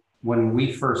this when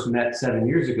we first met 7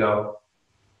 years ago.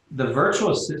 The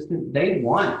virtual assistant, they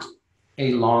want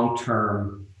a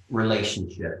long-term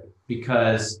relationship,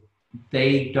 because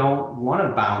they don't want to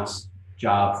bounce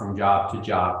job from job to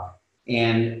job.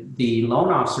 And the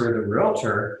loan officer or the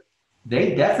realtor,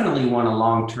 they definitely want a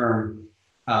long-term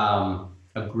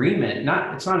agreement.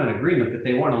 It's not an agreement, but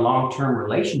they want a long-term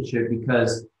relationship,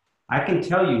 because I can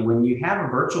tell you, when you have a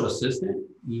virtual assistant,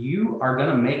 you are going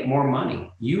to make more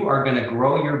money. You are going to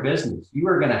grow your business. You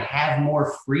are going to have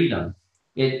more freedom.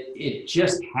 It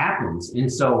just happens.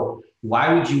 And so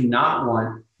why would you not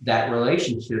want that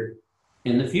relationship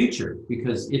in the future?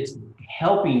 Because it's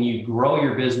helping you grow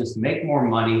your business, make more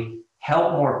money,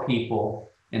 help more people,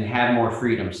 and have more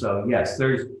freedom. So yes,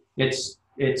 it's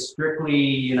strictly,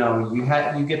 you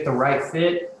get the right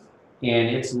fit, and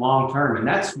it's long term. And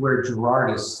that's where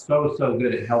Gerard is so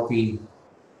good at helping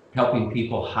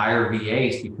people hire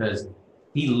VAs, because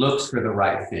he looks for the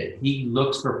right fit. He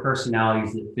looks for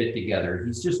personalities that fit together.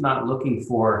 He's just not looking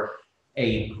for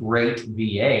a great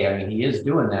VA. I mean, he is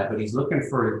doing that, but he's looking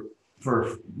for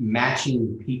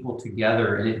matching people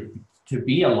together, and to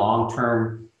be a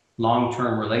long-term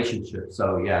relationship.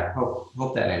 So yeah,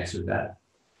 hope that answered that.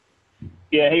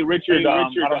 Yeah. Hey, Richard, I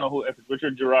don't know if it's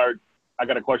Richard Gerard. I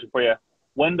got a question for you.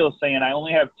 Wendell saying, I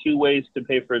only have two ways to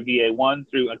pay for a VA. One,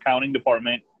 through accounting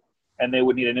department, and they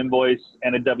would need an invoice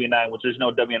and a W-9, which there's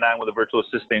no W-9 with a virtual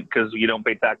assistant because you don't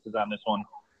pay taxes on this one,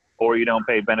 or you don't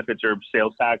pay benefits or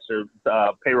sales tax or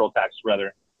payroll tax,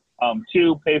 rather.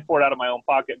 Two, pay for it out of my own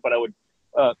pocket, but I would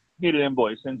need an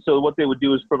invoice. And so what they would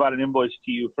do is provide an invoice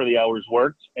to you for the hours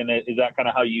worked. And is that kind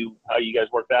of how you guys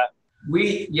work that?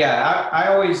 I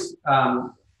always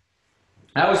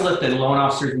let the loan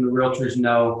officers and the realtors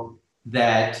know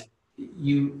that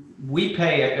we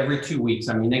pay every 2 weeks.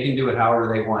 I mean, they can do it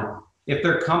however they want. If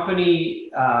their company,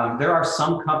 there are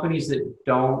some companies that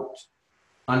don't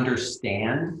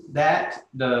understand that,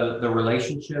 the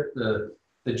relationship, the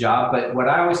job. But what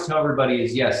I always tell everybody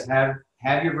is, yes,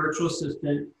 have your virtual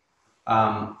assistant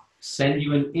send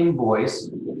you an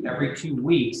invoice every 2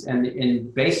 weeks.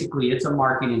 And basically it's a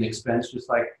marketing expense, just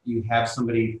like you have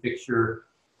somebody fix your,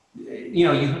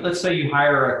 let's say you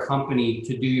hire a company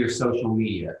to do your social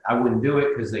media. I wouldn't do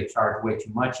it because they charge way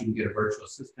too much. You can get a virtual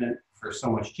assistant for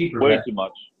so much cheaper. Way too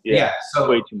much. Yeah. So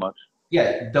way too much.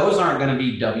 Yeah. Those aren't going to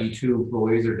be W-2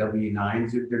 employees or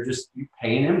W-9s. They're just, you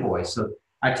pay an invoice. So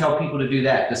I tell people to do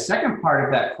that. The second part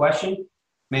of that question,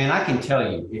 man, I can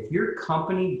tell you, if your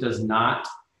company does not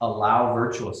allow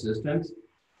virtual assistants,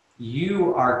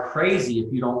 you are crazy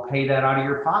if you don't pay that out of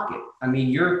your pocket. I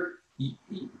mean,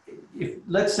 if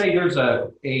let's say there's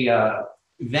a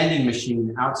vending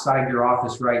machine outside your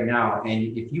office right now,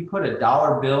 and if you put a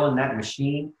dollar bill in that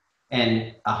machine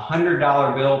and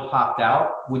 $100 bill popped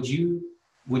out, would you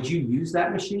use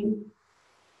that machine?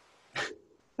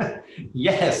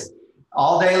 Yes,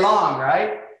 all day long,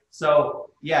 right? So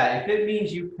yeah, if it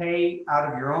means you pay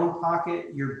out of your own pocket,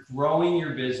 you're growing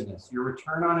your business. Your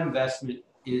return on investment,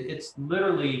 it's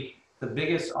literally the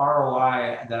biggest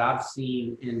ROI that I've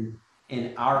seen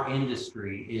in our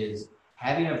industry is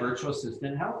having a virtual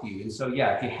assistant help you. And so,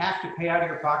 yeah, if you have to pay out of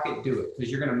your pocket, do it, because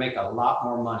you're going to make a lot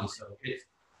more money. So it's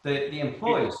the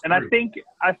employees. And I think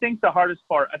the hardest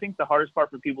part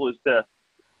for people is to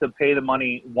pay the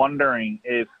money, wondering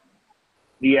if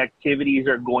the activities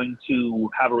are going to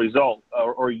have a result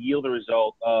or yield a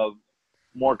result of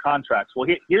more contracts. Well,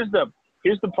 here's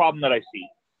the problem that I see.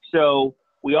 So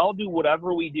we all do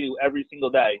whatever we do every single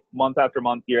day, month after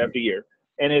month, year after year.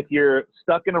 And if you're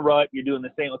stuck in a rut, you're doing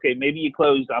the same. Okay, maybe you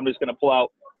closed. I'm just going to pull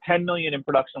out 10 million in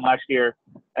production last year,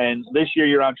 and this year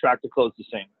you're on track to close the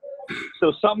same.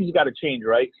 So something's got to change,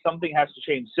 right? Something has to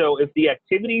change. So if the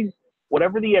activities,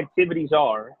 whatever the activities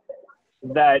are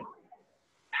that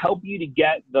help you to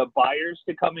get the buyers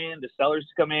to come in, the sellers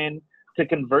to come in, to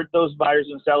convert those buyers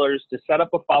and sellers, to set up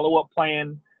a follow-up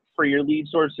plan for your lead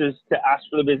sources, to ask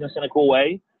for the business in a cool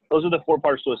way, those are the 4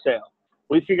 parts to a sale.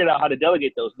 We figured out how to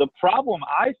delegate those. The problem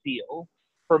I feel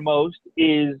for most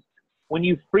is when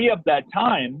you free up that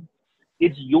time,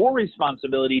 it's your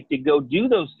responsibility to go do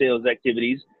those sales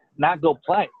activities, not go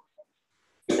play.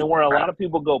 And where a lot of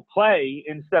people go play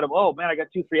instead of, oh man, I got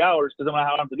 2-3 hours because I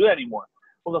don't have to do it anymore.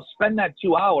 Well, they'll spend that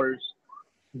 2 hours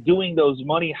doing those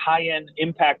high-end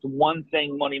impact one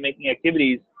thing money-making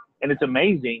activities, and it's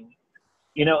amazing.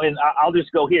 And I'll just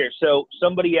go here. So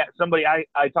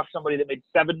I talked to somebody that made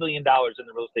 $7 million in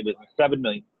the real estate business, $7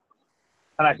 million.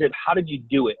 And I said, how did you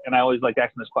do it? And I always like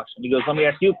asking this question. He goes, let me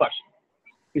ask you a question.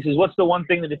 He says, what's the one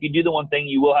thing that if you do the one thing,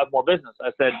 you will have more business?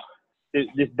 I said,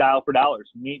 just dial for dollars,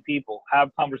 meet people, have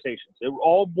conversations. It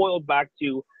all boiled back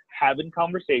to having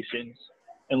conversations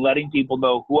and letting people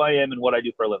know who I am and what I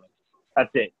do for a living. That's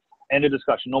it. End of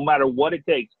discussion. No matter what it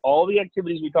takes, all the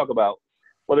activities we talk about,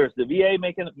 whether it's the VA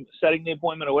setting the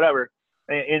appointment or whatever.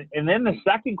 And then the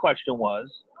second question was,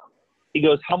 he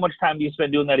goes, how much time do you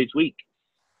spend doing that each week?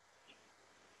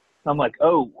 I'm like,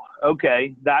 oh,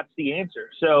 okay, that's the answer.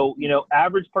 So,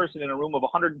 average person in a room of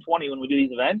 120 when we do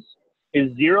these events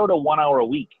is 0 to 1 hour a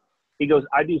week. He goes,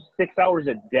 I do 6 hours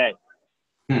a day.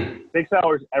 6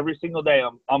 hours every single day.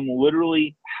 I'm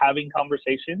literally having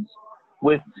conversations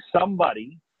with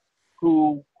somebody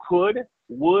who could,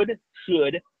 would,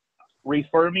 should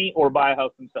refer me or buy a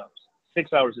house themselves.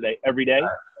 6 hours a day, every day,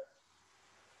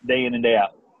 day in and day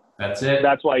out. That's it.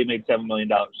 That's why he made $7 million.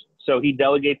 So he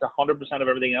delegates 100% of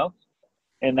everything else,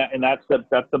 and that's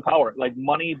the power. Like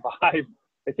money buys.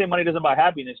 They say money doesn't buy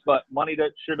happiness, but money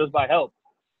sure does buy help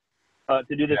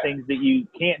to do the things that you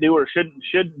can't do or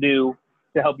shouldn't do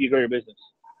to help you grow your business.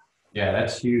 Yeah,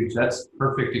 that's huge. That's a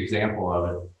perfect example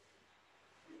of it.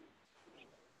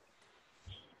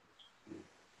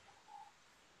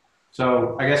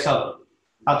 So I guess I'll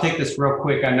take this real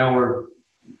quick. I know we're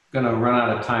going to run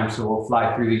out of time, so we'll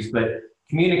fly through these. But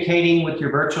communicating with your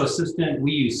virtual assistant,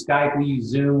 we use Skype, we use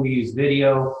Zoom, we use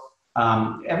video.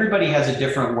 Everybody has a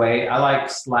different way. I like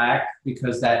Slack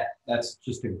because that That's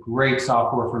just a great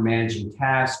software for managing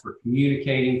tasks, for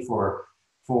communicating, for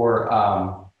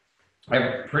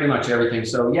pretty much everything.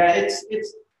 So yeah,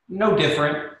 it's no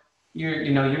different.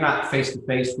 You're not face to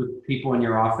face with people in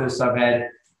your office. I've had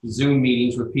Zoom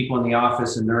meetings with people in the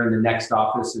office, and they're in the next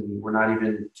office, and we're not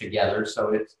even together. So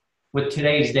it's with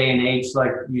today's day and age,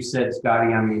 like you said,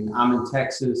 Scotty. I mean, I'm in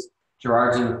Texas,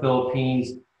 Gerard's in the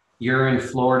Philippines, you're in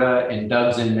Florida, and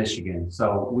Doug's in Michigan.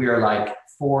 So we are like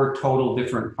 4 total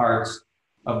different parts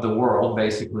of the world,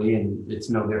 basically, and it's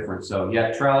no different. So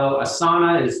yeah, Trello,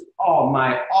 Asana is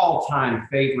my all-time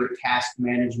favorite task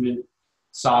management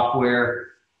software.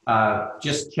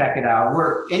 Just check it out.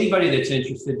 Anybody that's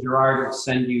interested, Gerard will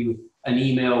send you an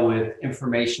email with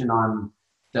information on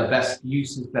the best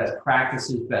uses, best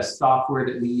practices, best software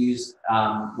that we use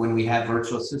when we have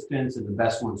virtual assistants, and the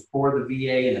best ones for the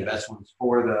VA and the best ones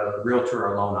for the realtor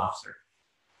or loan officer.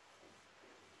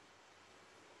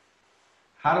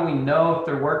 How do we know if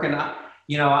they're working? On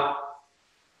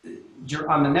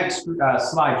the next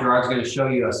slide, Gerard's going to show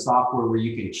you a software where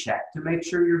you can check to make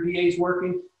sure your VA is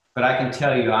working. But I can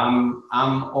tell you, I'm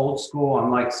old school.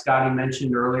 I'm like Scotty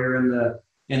mentioned earlier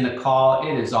in the call.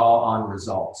 It is all on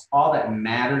results. All that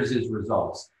matters is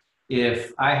results.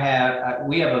 If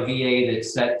we have a VA that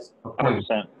sets appointments.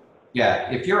 100%. Yeah,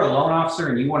 if you're a loan officer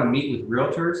and you want to meet with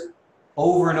realtors,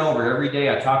 over and over every day,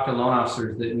 I talk to loan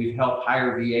officers that we've helped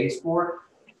hire VAs for.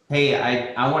 Hey,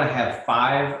 I want to have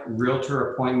 5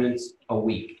 realtor appointments a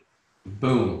week.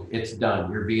 Boom, it's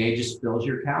done. Your VA just fills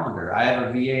your calendar. I have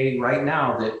a VA right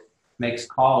now that makes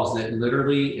calls that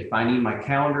literally, if I need my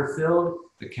calendar filled,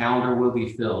 the calendar will be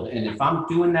filled. And if I'm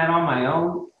doing that on my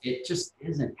own, it just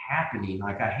isn't happening.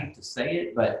 Like, I hate to say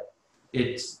it, but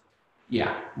it's,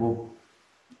 yeah. Well,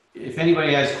 if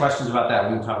anybody has questions about that,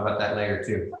 we can talk about that later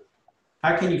too.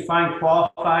 How can you find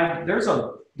qualified? There's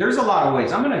a lot of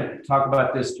ways. I'm going to talk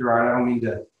about this, Gerard. I don't mean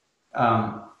to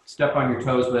step on your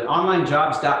toes, but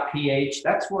onlinejobs.ph,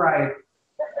 that's where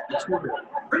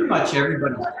pretty much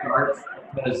everybody starts,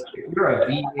 because if you're a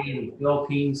VA in the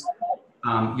Philippines,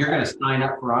 you're going to sign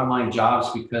up for online jobs,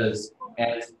 because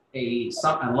as a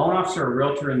loan officer or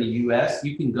realtor in the US,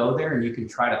 you can go there and you can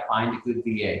try to find a good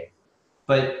VA.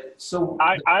 But so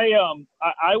I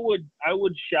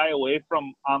would shy away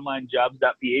from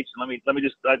onlinejobs.ph. Let me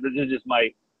just, this is just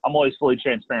I'm always fully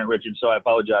transparent, Richard, so I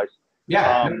apologize.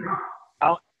 Yeah.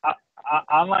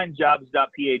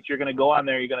 Onlinejobs.ph, you're going to go on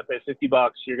there, you're going to pay $50,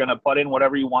 you're going to put in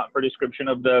whatever you want for description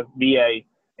of the VA,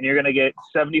 and you're going to get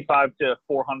 75 to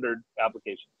 400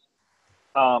 applications.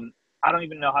 I don't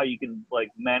even know how you can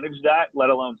manage that, let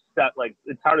alone set,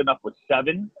 it's hard enough with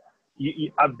 7.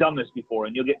 I've done this before,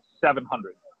 and you'll get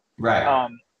 700. Right.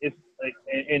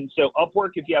 And so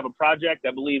Upwork, if you have a project,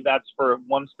 I believe that's for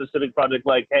one specific project,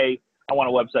 like, hey, I want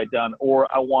a website done, or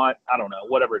I want, I don't know,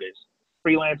 whatever it is.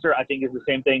 Freelancer, I think, is the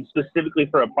same thing, specifically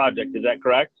for a project. Is that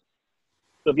correct?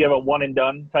 So if you have a one and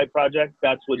done type project,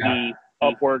 that's would be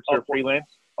Upworks or freelance.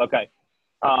 Okay.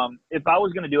 If I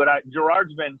was going to do it,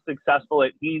 Gerard's been successful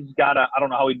at. He's got I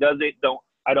don't know how he does it.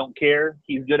 I don't care.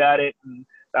 He's good at it, and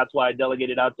that's why I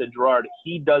delegated out to Gerard.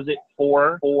 He does it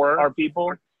for our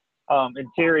people. And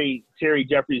Terry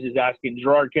Jeffries is asking.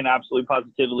 Gerard can absolutely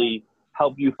positively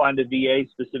help you find a VA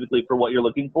specifically for what you're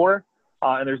looking for.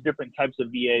 And there's different types of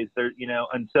VAs there,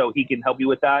 and so he can help you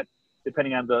with that,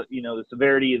 depending on the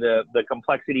severity, the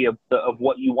complexity of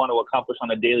what you want to accomplish on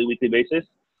a daily, weekly basis.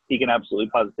 He can absolutely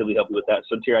positively help you with that.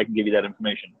 So Terry, I can give you that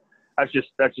information. That's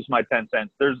just my 10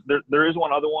 cents. There is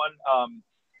one other one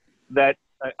that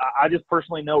I just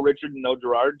personally know Richard and know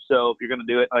Gerard. So if you're going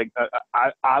to do it,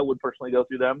 I would personally go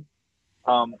through them.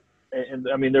 And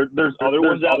I mean, there's other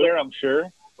ones out there, I'm sure,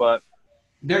 but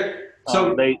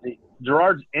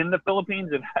Gerard's in the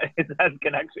Philippines and has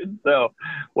connections. So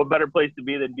what better place to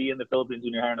be than be in the Philippines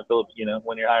when you're hiring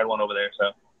when you're hiring one over there.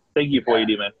 So thank you for what you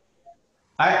do, man.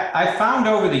 I found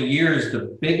over the years,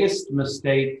 the biggest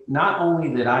mistake, not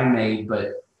only that I made,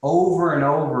 but over and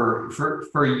over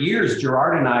for years,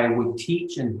 Gerard and I would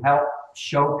teach and help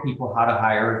show people how to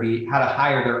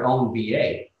hire their own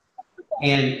VA.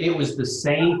 And it was the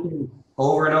same thing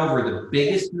over and over. The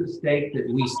biggest mistake that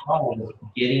we saw was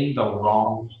getting the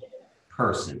wrong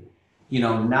person,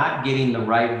 not getting the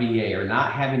right VA or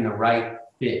not having the right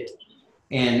fit.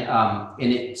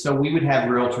 So we would have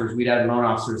realtors, we'd have loan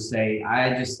officers say,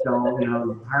 I just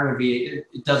don't, hiring a VA,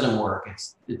 it doesn't work.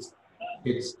 It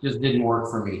just didn't work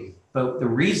for me. But the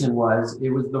reason was it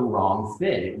was the wrong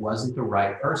fit. It wasn't the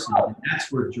right person. And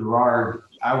that's where Gerard,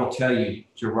 I will tell you,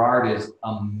 Gerard is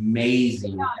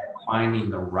amazing at finding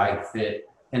the right fit.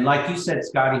 And like you said,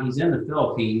 Scotty, he's in the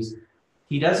Philippines.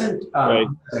 He doesn't, Right.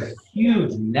 a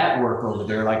huge network over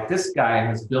there. Like this guy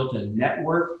has built a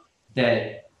network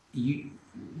that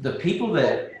the people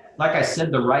that, like I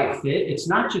said, the right fit, it's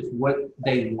not just what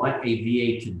they want a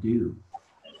VA to do.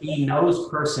 He knows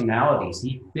personalities.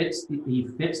 He fits the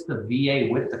VA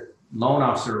with the loan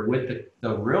officer, with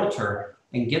the realtor,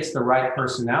 and gets the right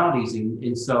personalities.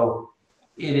 And so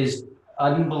it is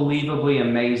unbelievably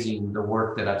amazing the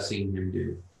work that I've seen him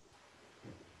do.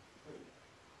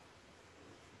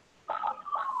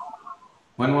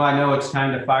 When will I know it's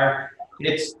time to fire?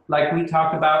 It's like we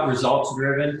talked about, results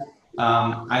driven.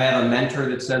 I have a mentor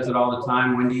that says it all the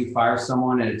time. When do you fire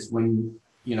someone? And it's when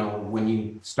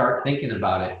you start thinking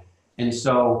about it. And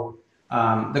so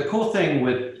the cool thing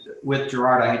with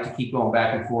Gerard, I hate to keep going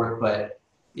back and forth, but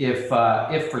if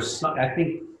for some, I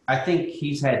think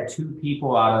he's had 2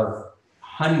 people out of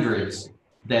hundreds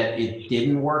that it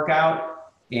didn't work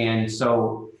out, and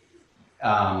so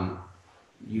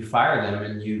you fire them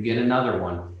and you get another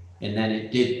one, and then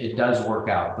it does work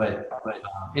out, but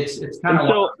it's kind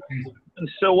of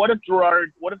so what if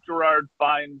Gerard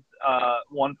finds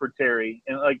one for Terry,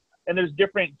 and there's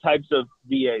different types of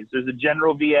VAs. There's a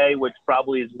general VA, which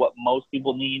probably is what most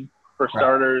people need for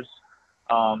starters.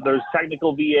 There's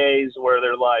technical VAs where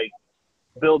they're like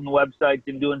building websites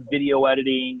and doing video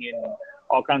editing and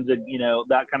all kinds of,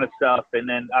 that kind of stuff. And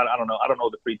then I don't know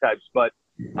the 3 types, but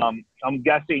I'm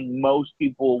guessing most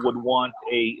people would want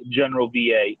a general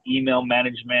VA, email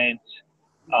management,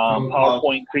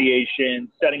 PowerPoint creation,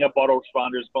 setting up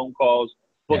autoresponders, phone calls,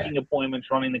 booking appointments,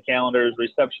 running the calendars,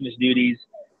 receptionist duties,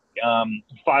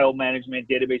 file management,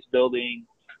 database building,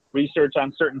 research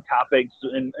on certain topics,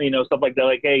 and stuff like that.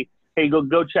 Like, hey,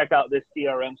 go check out this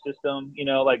CRM system.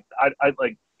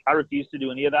 I refuse to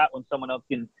do any of that when someone else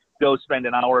can go spend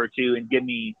an hour or 2 and give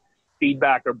me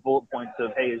feedback or bullet points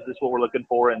of, hey, is this what we're looking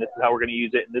for, and this is how we're going to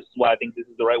use it, and this is why I think this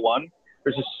is the right one.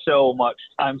 There's just so much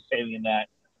time saving in that,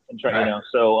 and try,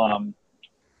 so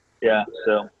yeah,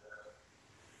 so.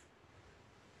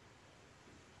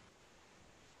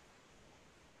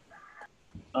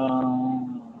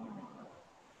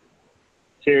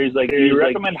 Terry's like, do you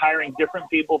recommend hiring different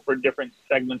people for different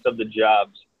segments of the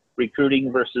jobs,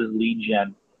 recruiting versus lead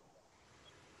gen?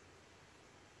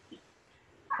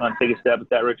 Want to take a stab at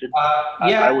that, Richard?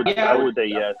 Yeah, I would say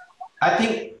yes. I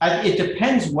think it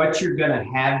depends what you're going to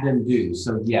have them do.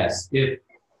 So yes,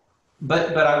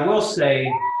 but I will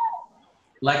say,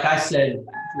 like I said,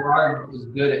 Gerard is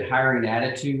good at hiring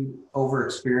attitude over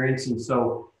experience, and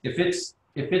so if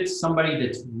it's somebody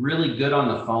that's really good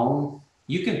on the phone,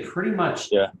 you can pretty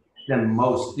much them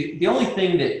most. The only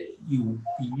thing that you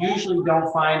usually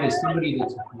don't find is somebody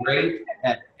that's great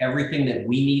at everything that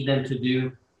we need them to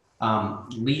do.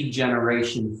 Lead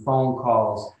generation, phone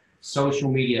calls,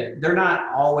 social media. They're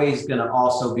not always going to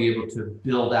also be able to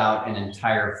build out an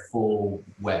entire full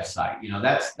website.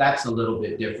 That's a little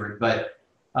bit different. But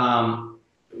I've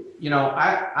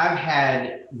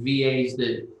had VAs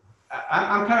that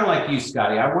I'm kind of like you,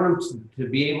 Scotty. I want them to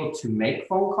be able to make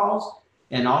phone calls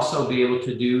and also be able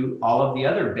to do all of the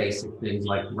other basic things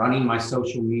like running my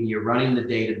social media, running the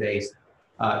database.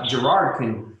 Gerard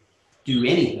can do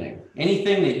anything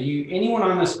that anyone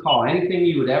on this call, anything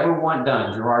you would ever want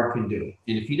done, Gerard can do it.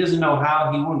 And if he doesn't know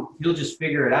how, he'll just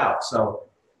figure it out. So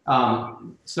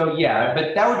yeah,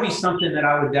 but that would be something that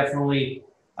I would definitely,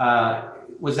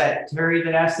 was that Terry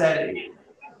that asked that?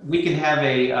 We can have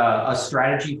a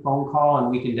strategy phone call,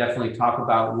 and we can definitely talk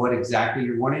about what exactly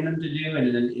you're wanting them to do.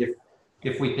 And then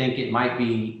if we think it might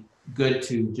be good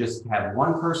to just have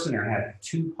one person or have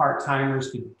 2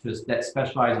 part-timers that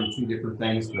specialize in 2 different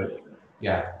things, but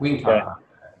yeah, we can talk about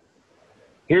that.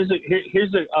 Here's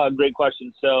a great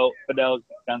question. So Fidel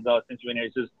Gonzalez, since you're in here,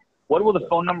 he says, what will the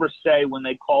phone number say when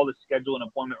they call to schedule an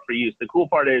appointment for use? The cool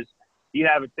part is you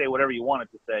have it say whatever you want it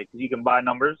to say, because you can buy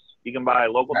numbers. You can buy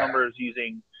local numbers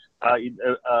using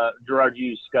Gerard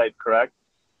used Skype, correct?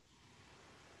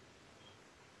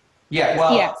 Yeah,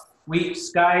 well, we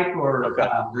Skype or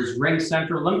there's Ring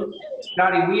Central.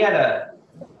 Scotty,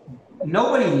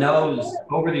 nobody knows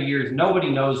over the years,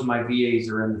 nobody knows my VAs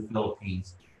are in the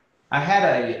Philippines. I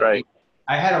had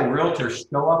a realtor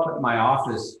show up at my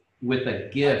office with a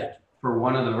gift for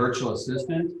one of the virtual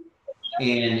assistants,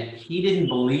 and he didn't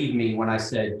believe me when I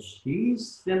said,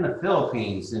 she's in the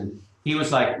Philippines. And he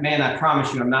was like, man, I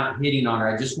promise you, I'm not hitting on her.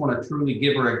 I just want to truly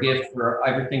give her a gift for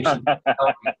everything she did.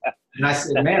 And I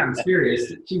said, man, I'm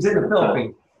serious. She's in the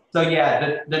Philippines. So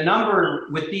yeah, the number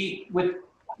with the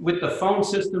phone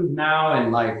systems now,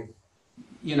 and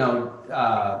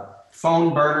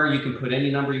phone burner, you can put any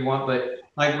number you want. But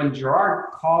like when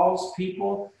Gerard calls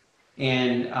people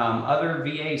and other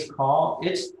VAs call,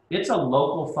 it's a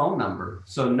local phone number.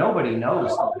 So nobody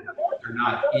knows they're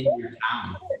not in your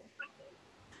town.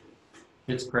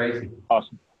 It's crazy.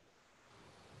 Awesome.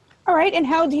 All right. And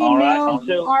how do you know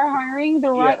you are hiring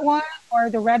the right one or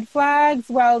the red flags?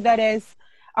 Well, that is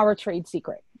our trade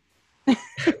secret. I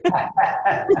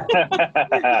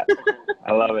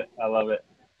love it. I love it.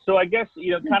 So I guess,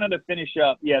 kind of to finish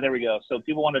up, there we go. So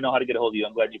people want to know how to get a hold of you.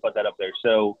 I'm glad you put that up there.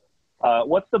 So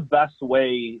what's the best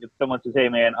way if someone says, hey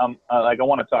man, I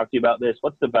want to talk to you about this.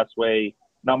 What's the best way?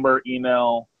 Number,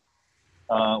 email,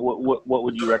 what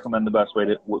would you recommend the best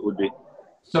way would be?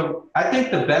 So I think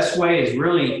the best way is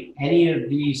really any of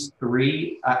these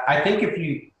three. I think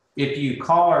if you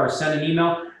call or send an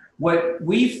email, what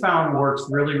we found works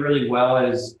really, really well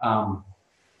is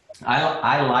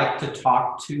I like to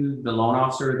talk to the loan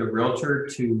officer, the realtor,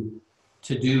 to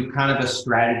do kind of a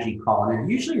strategy call. And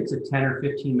usually it's a 10 or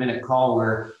 15-minute call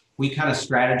where we kind of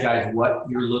strategize what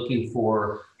you're looking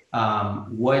for,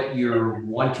 what you're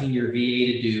wanting your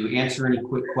VA to do, answer any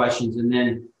quick questions, and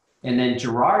then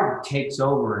Gerard takes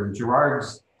over. And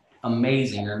Gerard's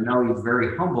amazing. I know he's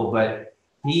very humble, but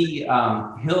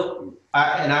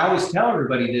and I always tell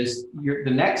everybody this, the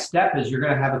next step is you're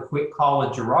going to have a quick call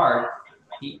with Gerard.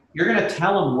 You're going to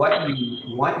tell him what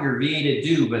you want your VA to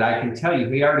do, but I can tell you,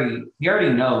 he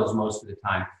already knows most of the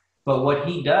time. But what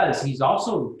he does, he's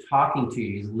also talking to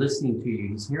you, he's listening to you,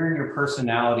 he's hearing your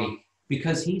personality,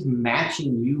 because he's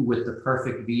matching you with the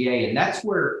perfect VA. And that's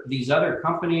where these other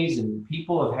companies and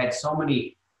people have had so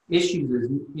many issues is,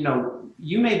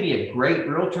 you may be a great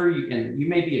realtor, you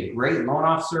may be a great loan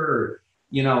officer,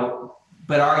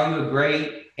 but are you a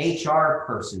great HR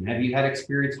person? Have you had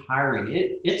experience hiring?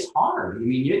 It's hard. I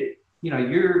mean,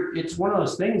 it's one of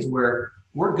those things where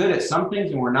we're good at some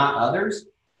things and we're not others.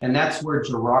 And that's where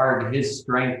Gerard, his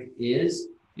strength is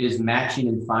matching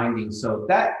and finding. So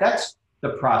that's the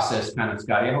process kind of,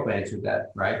 Scotty. I hope I answered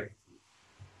that right.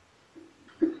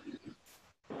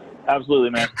 Absolutely,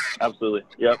 man. Absolutely.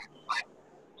 Yep.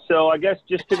 So I guess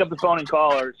just pick up the phone and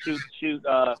call, or shoot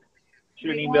an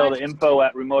email to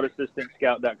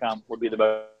info@remoteassistantscout.com would be the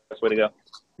best way to go.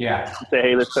 Yeah. Say,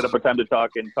 hey, let's set up a time to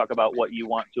talk about what you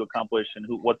want to accomplish and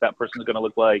what that person is going to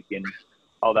look like and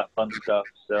all that fun stuff.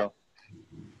 So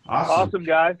awesome,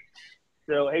 guys.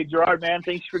 So, hey, Gerard, man,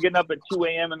 thanks for getting up at 2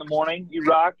 a.m. in the morning. You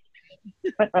rock.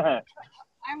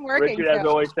 I'm working. Richard, as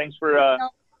always, thanks for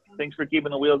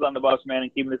keeping the wheels on the bus, man,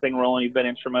 and keeping the thing rolling. You've been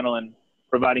instrumental in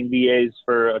providing VAs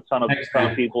for a ton of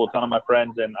people, a ton of my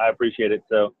friends, and I appreciate it.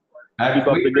 So keep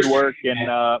up the good work. And,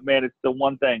 man, it's the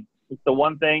one thing. It's the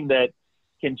one thing that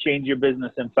can change your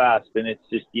business and fast. And it's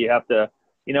just, you have to,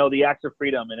 the acts of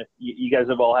freedom. And if you guys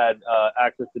have all had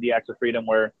access to the acts of freedom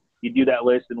where you do that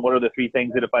list and what are the 3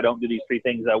 things that if I don't do these 3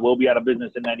 things, I will be out of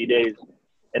business in 90 days.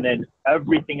 And then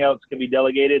everything else can be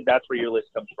delegated. That's where your list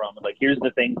comes from. Like, here's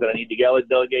the things that I need to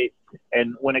delegate.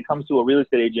 And when it comes to a real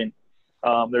estate agent,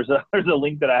 there's a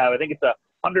link that I have. I think it's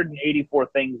 184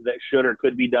 things that should or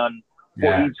could be done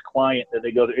for each client that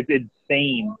they go through. It's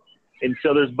insane. And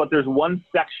so there's one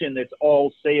section that's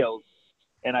all sales.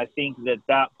 And I think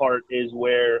that part is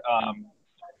where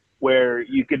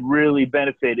you could really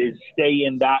benefit is stay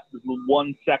in that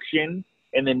one section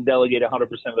and then delegate 100%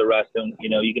 of the rest. And,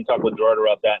 you can talk with Gerard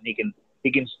about that, and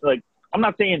he can like, I'm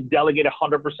not saying delegate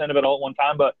 100% of it all at one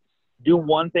time, but do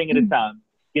one thing at a time,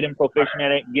 get him proficient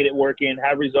at it, get it working,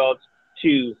 have results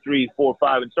 2, 3, 4,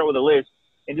 5, and start with a list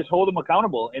and just hold them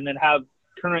accountable, and then have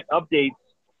current updates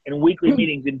and weekly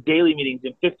meetings and daily meetings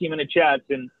and 15-minute chats.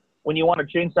 And when you want to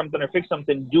change something or fix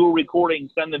something, do a recording,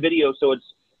 send the video. So it's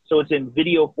in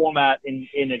video format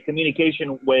in a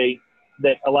communication way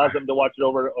that allows them to watch it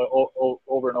over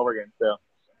and over again. So,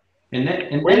 and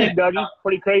then Dougie,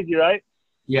 pretty crazy, right?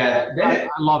 Yeah, I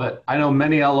love it. I know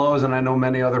many LOs and I know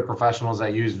many other professionals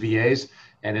that use VAs,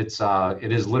 and it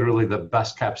is literally the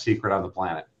best kept secret on the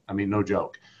planet. I mean, no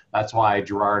joke. That's why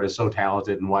Gerard is so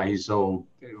talented and why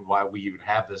we even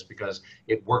have this, because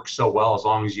it works so well. As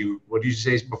long as what did you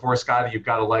say before, Scotty? You've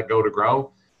got to let go to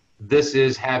grow. This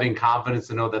is having confidence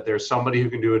to know that there's somebody who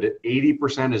can do it at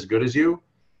 80% as good as you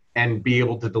and be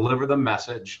able to deliver the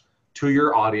message to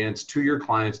your audience, to your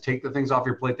clients, take the things off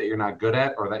your plate that you're not good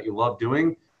at or that you love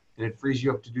doing, and it frees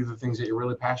you up to do the things that you're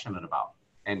really passionate about.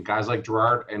 And guys like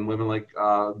Gerard and women like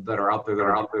that are out there that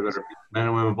are men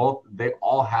and women both, they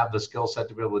all have the skill set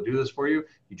to be able to do this for you.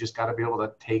 You just got to be able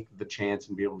to take the chance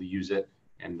and be able to use it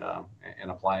and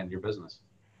apply it in your business.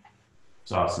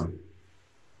 It's awesome.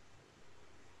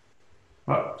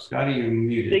 Oh, Scotty, you're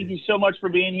muted. Thank you so much for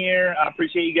being here. I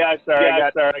appreciate you guys. Sorry,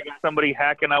 I got somebody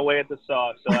hacking away at the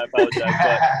sauce, so I apologize.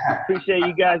 But appreciate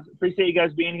you guys. Appreciate you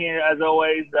guys being here as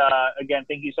always. Again,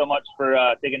 thank you so much for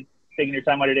taking your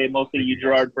time out of your day. Mostly you,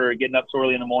 Gerard, for getting up so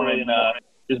early in the morning and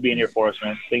just being here for us,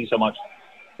 man. Thank you so much.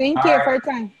 Thank you for your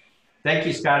time. Thank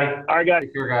you, Scotty. All right, guys.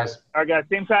 Take care, guys. All right, guys.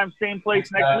 Same time, same place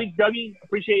Thanks, next week. Dougie,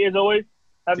 appreciate you as always.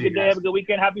 Have a good day. Have a good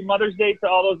weekend. Happy Mother's Day to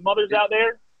all those mothers out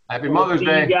there. Happy Mother's See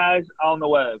Day. you guys on the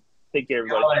web. Take care,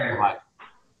 everybody. Bye.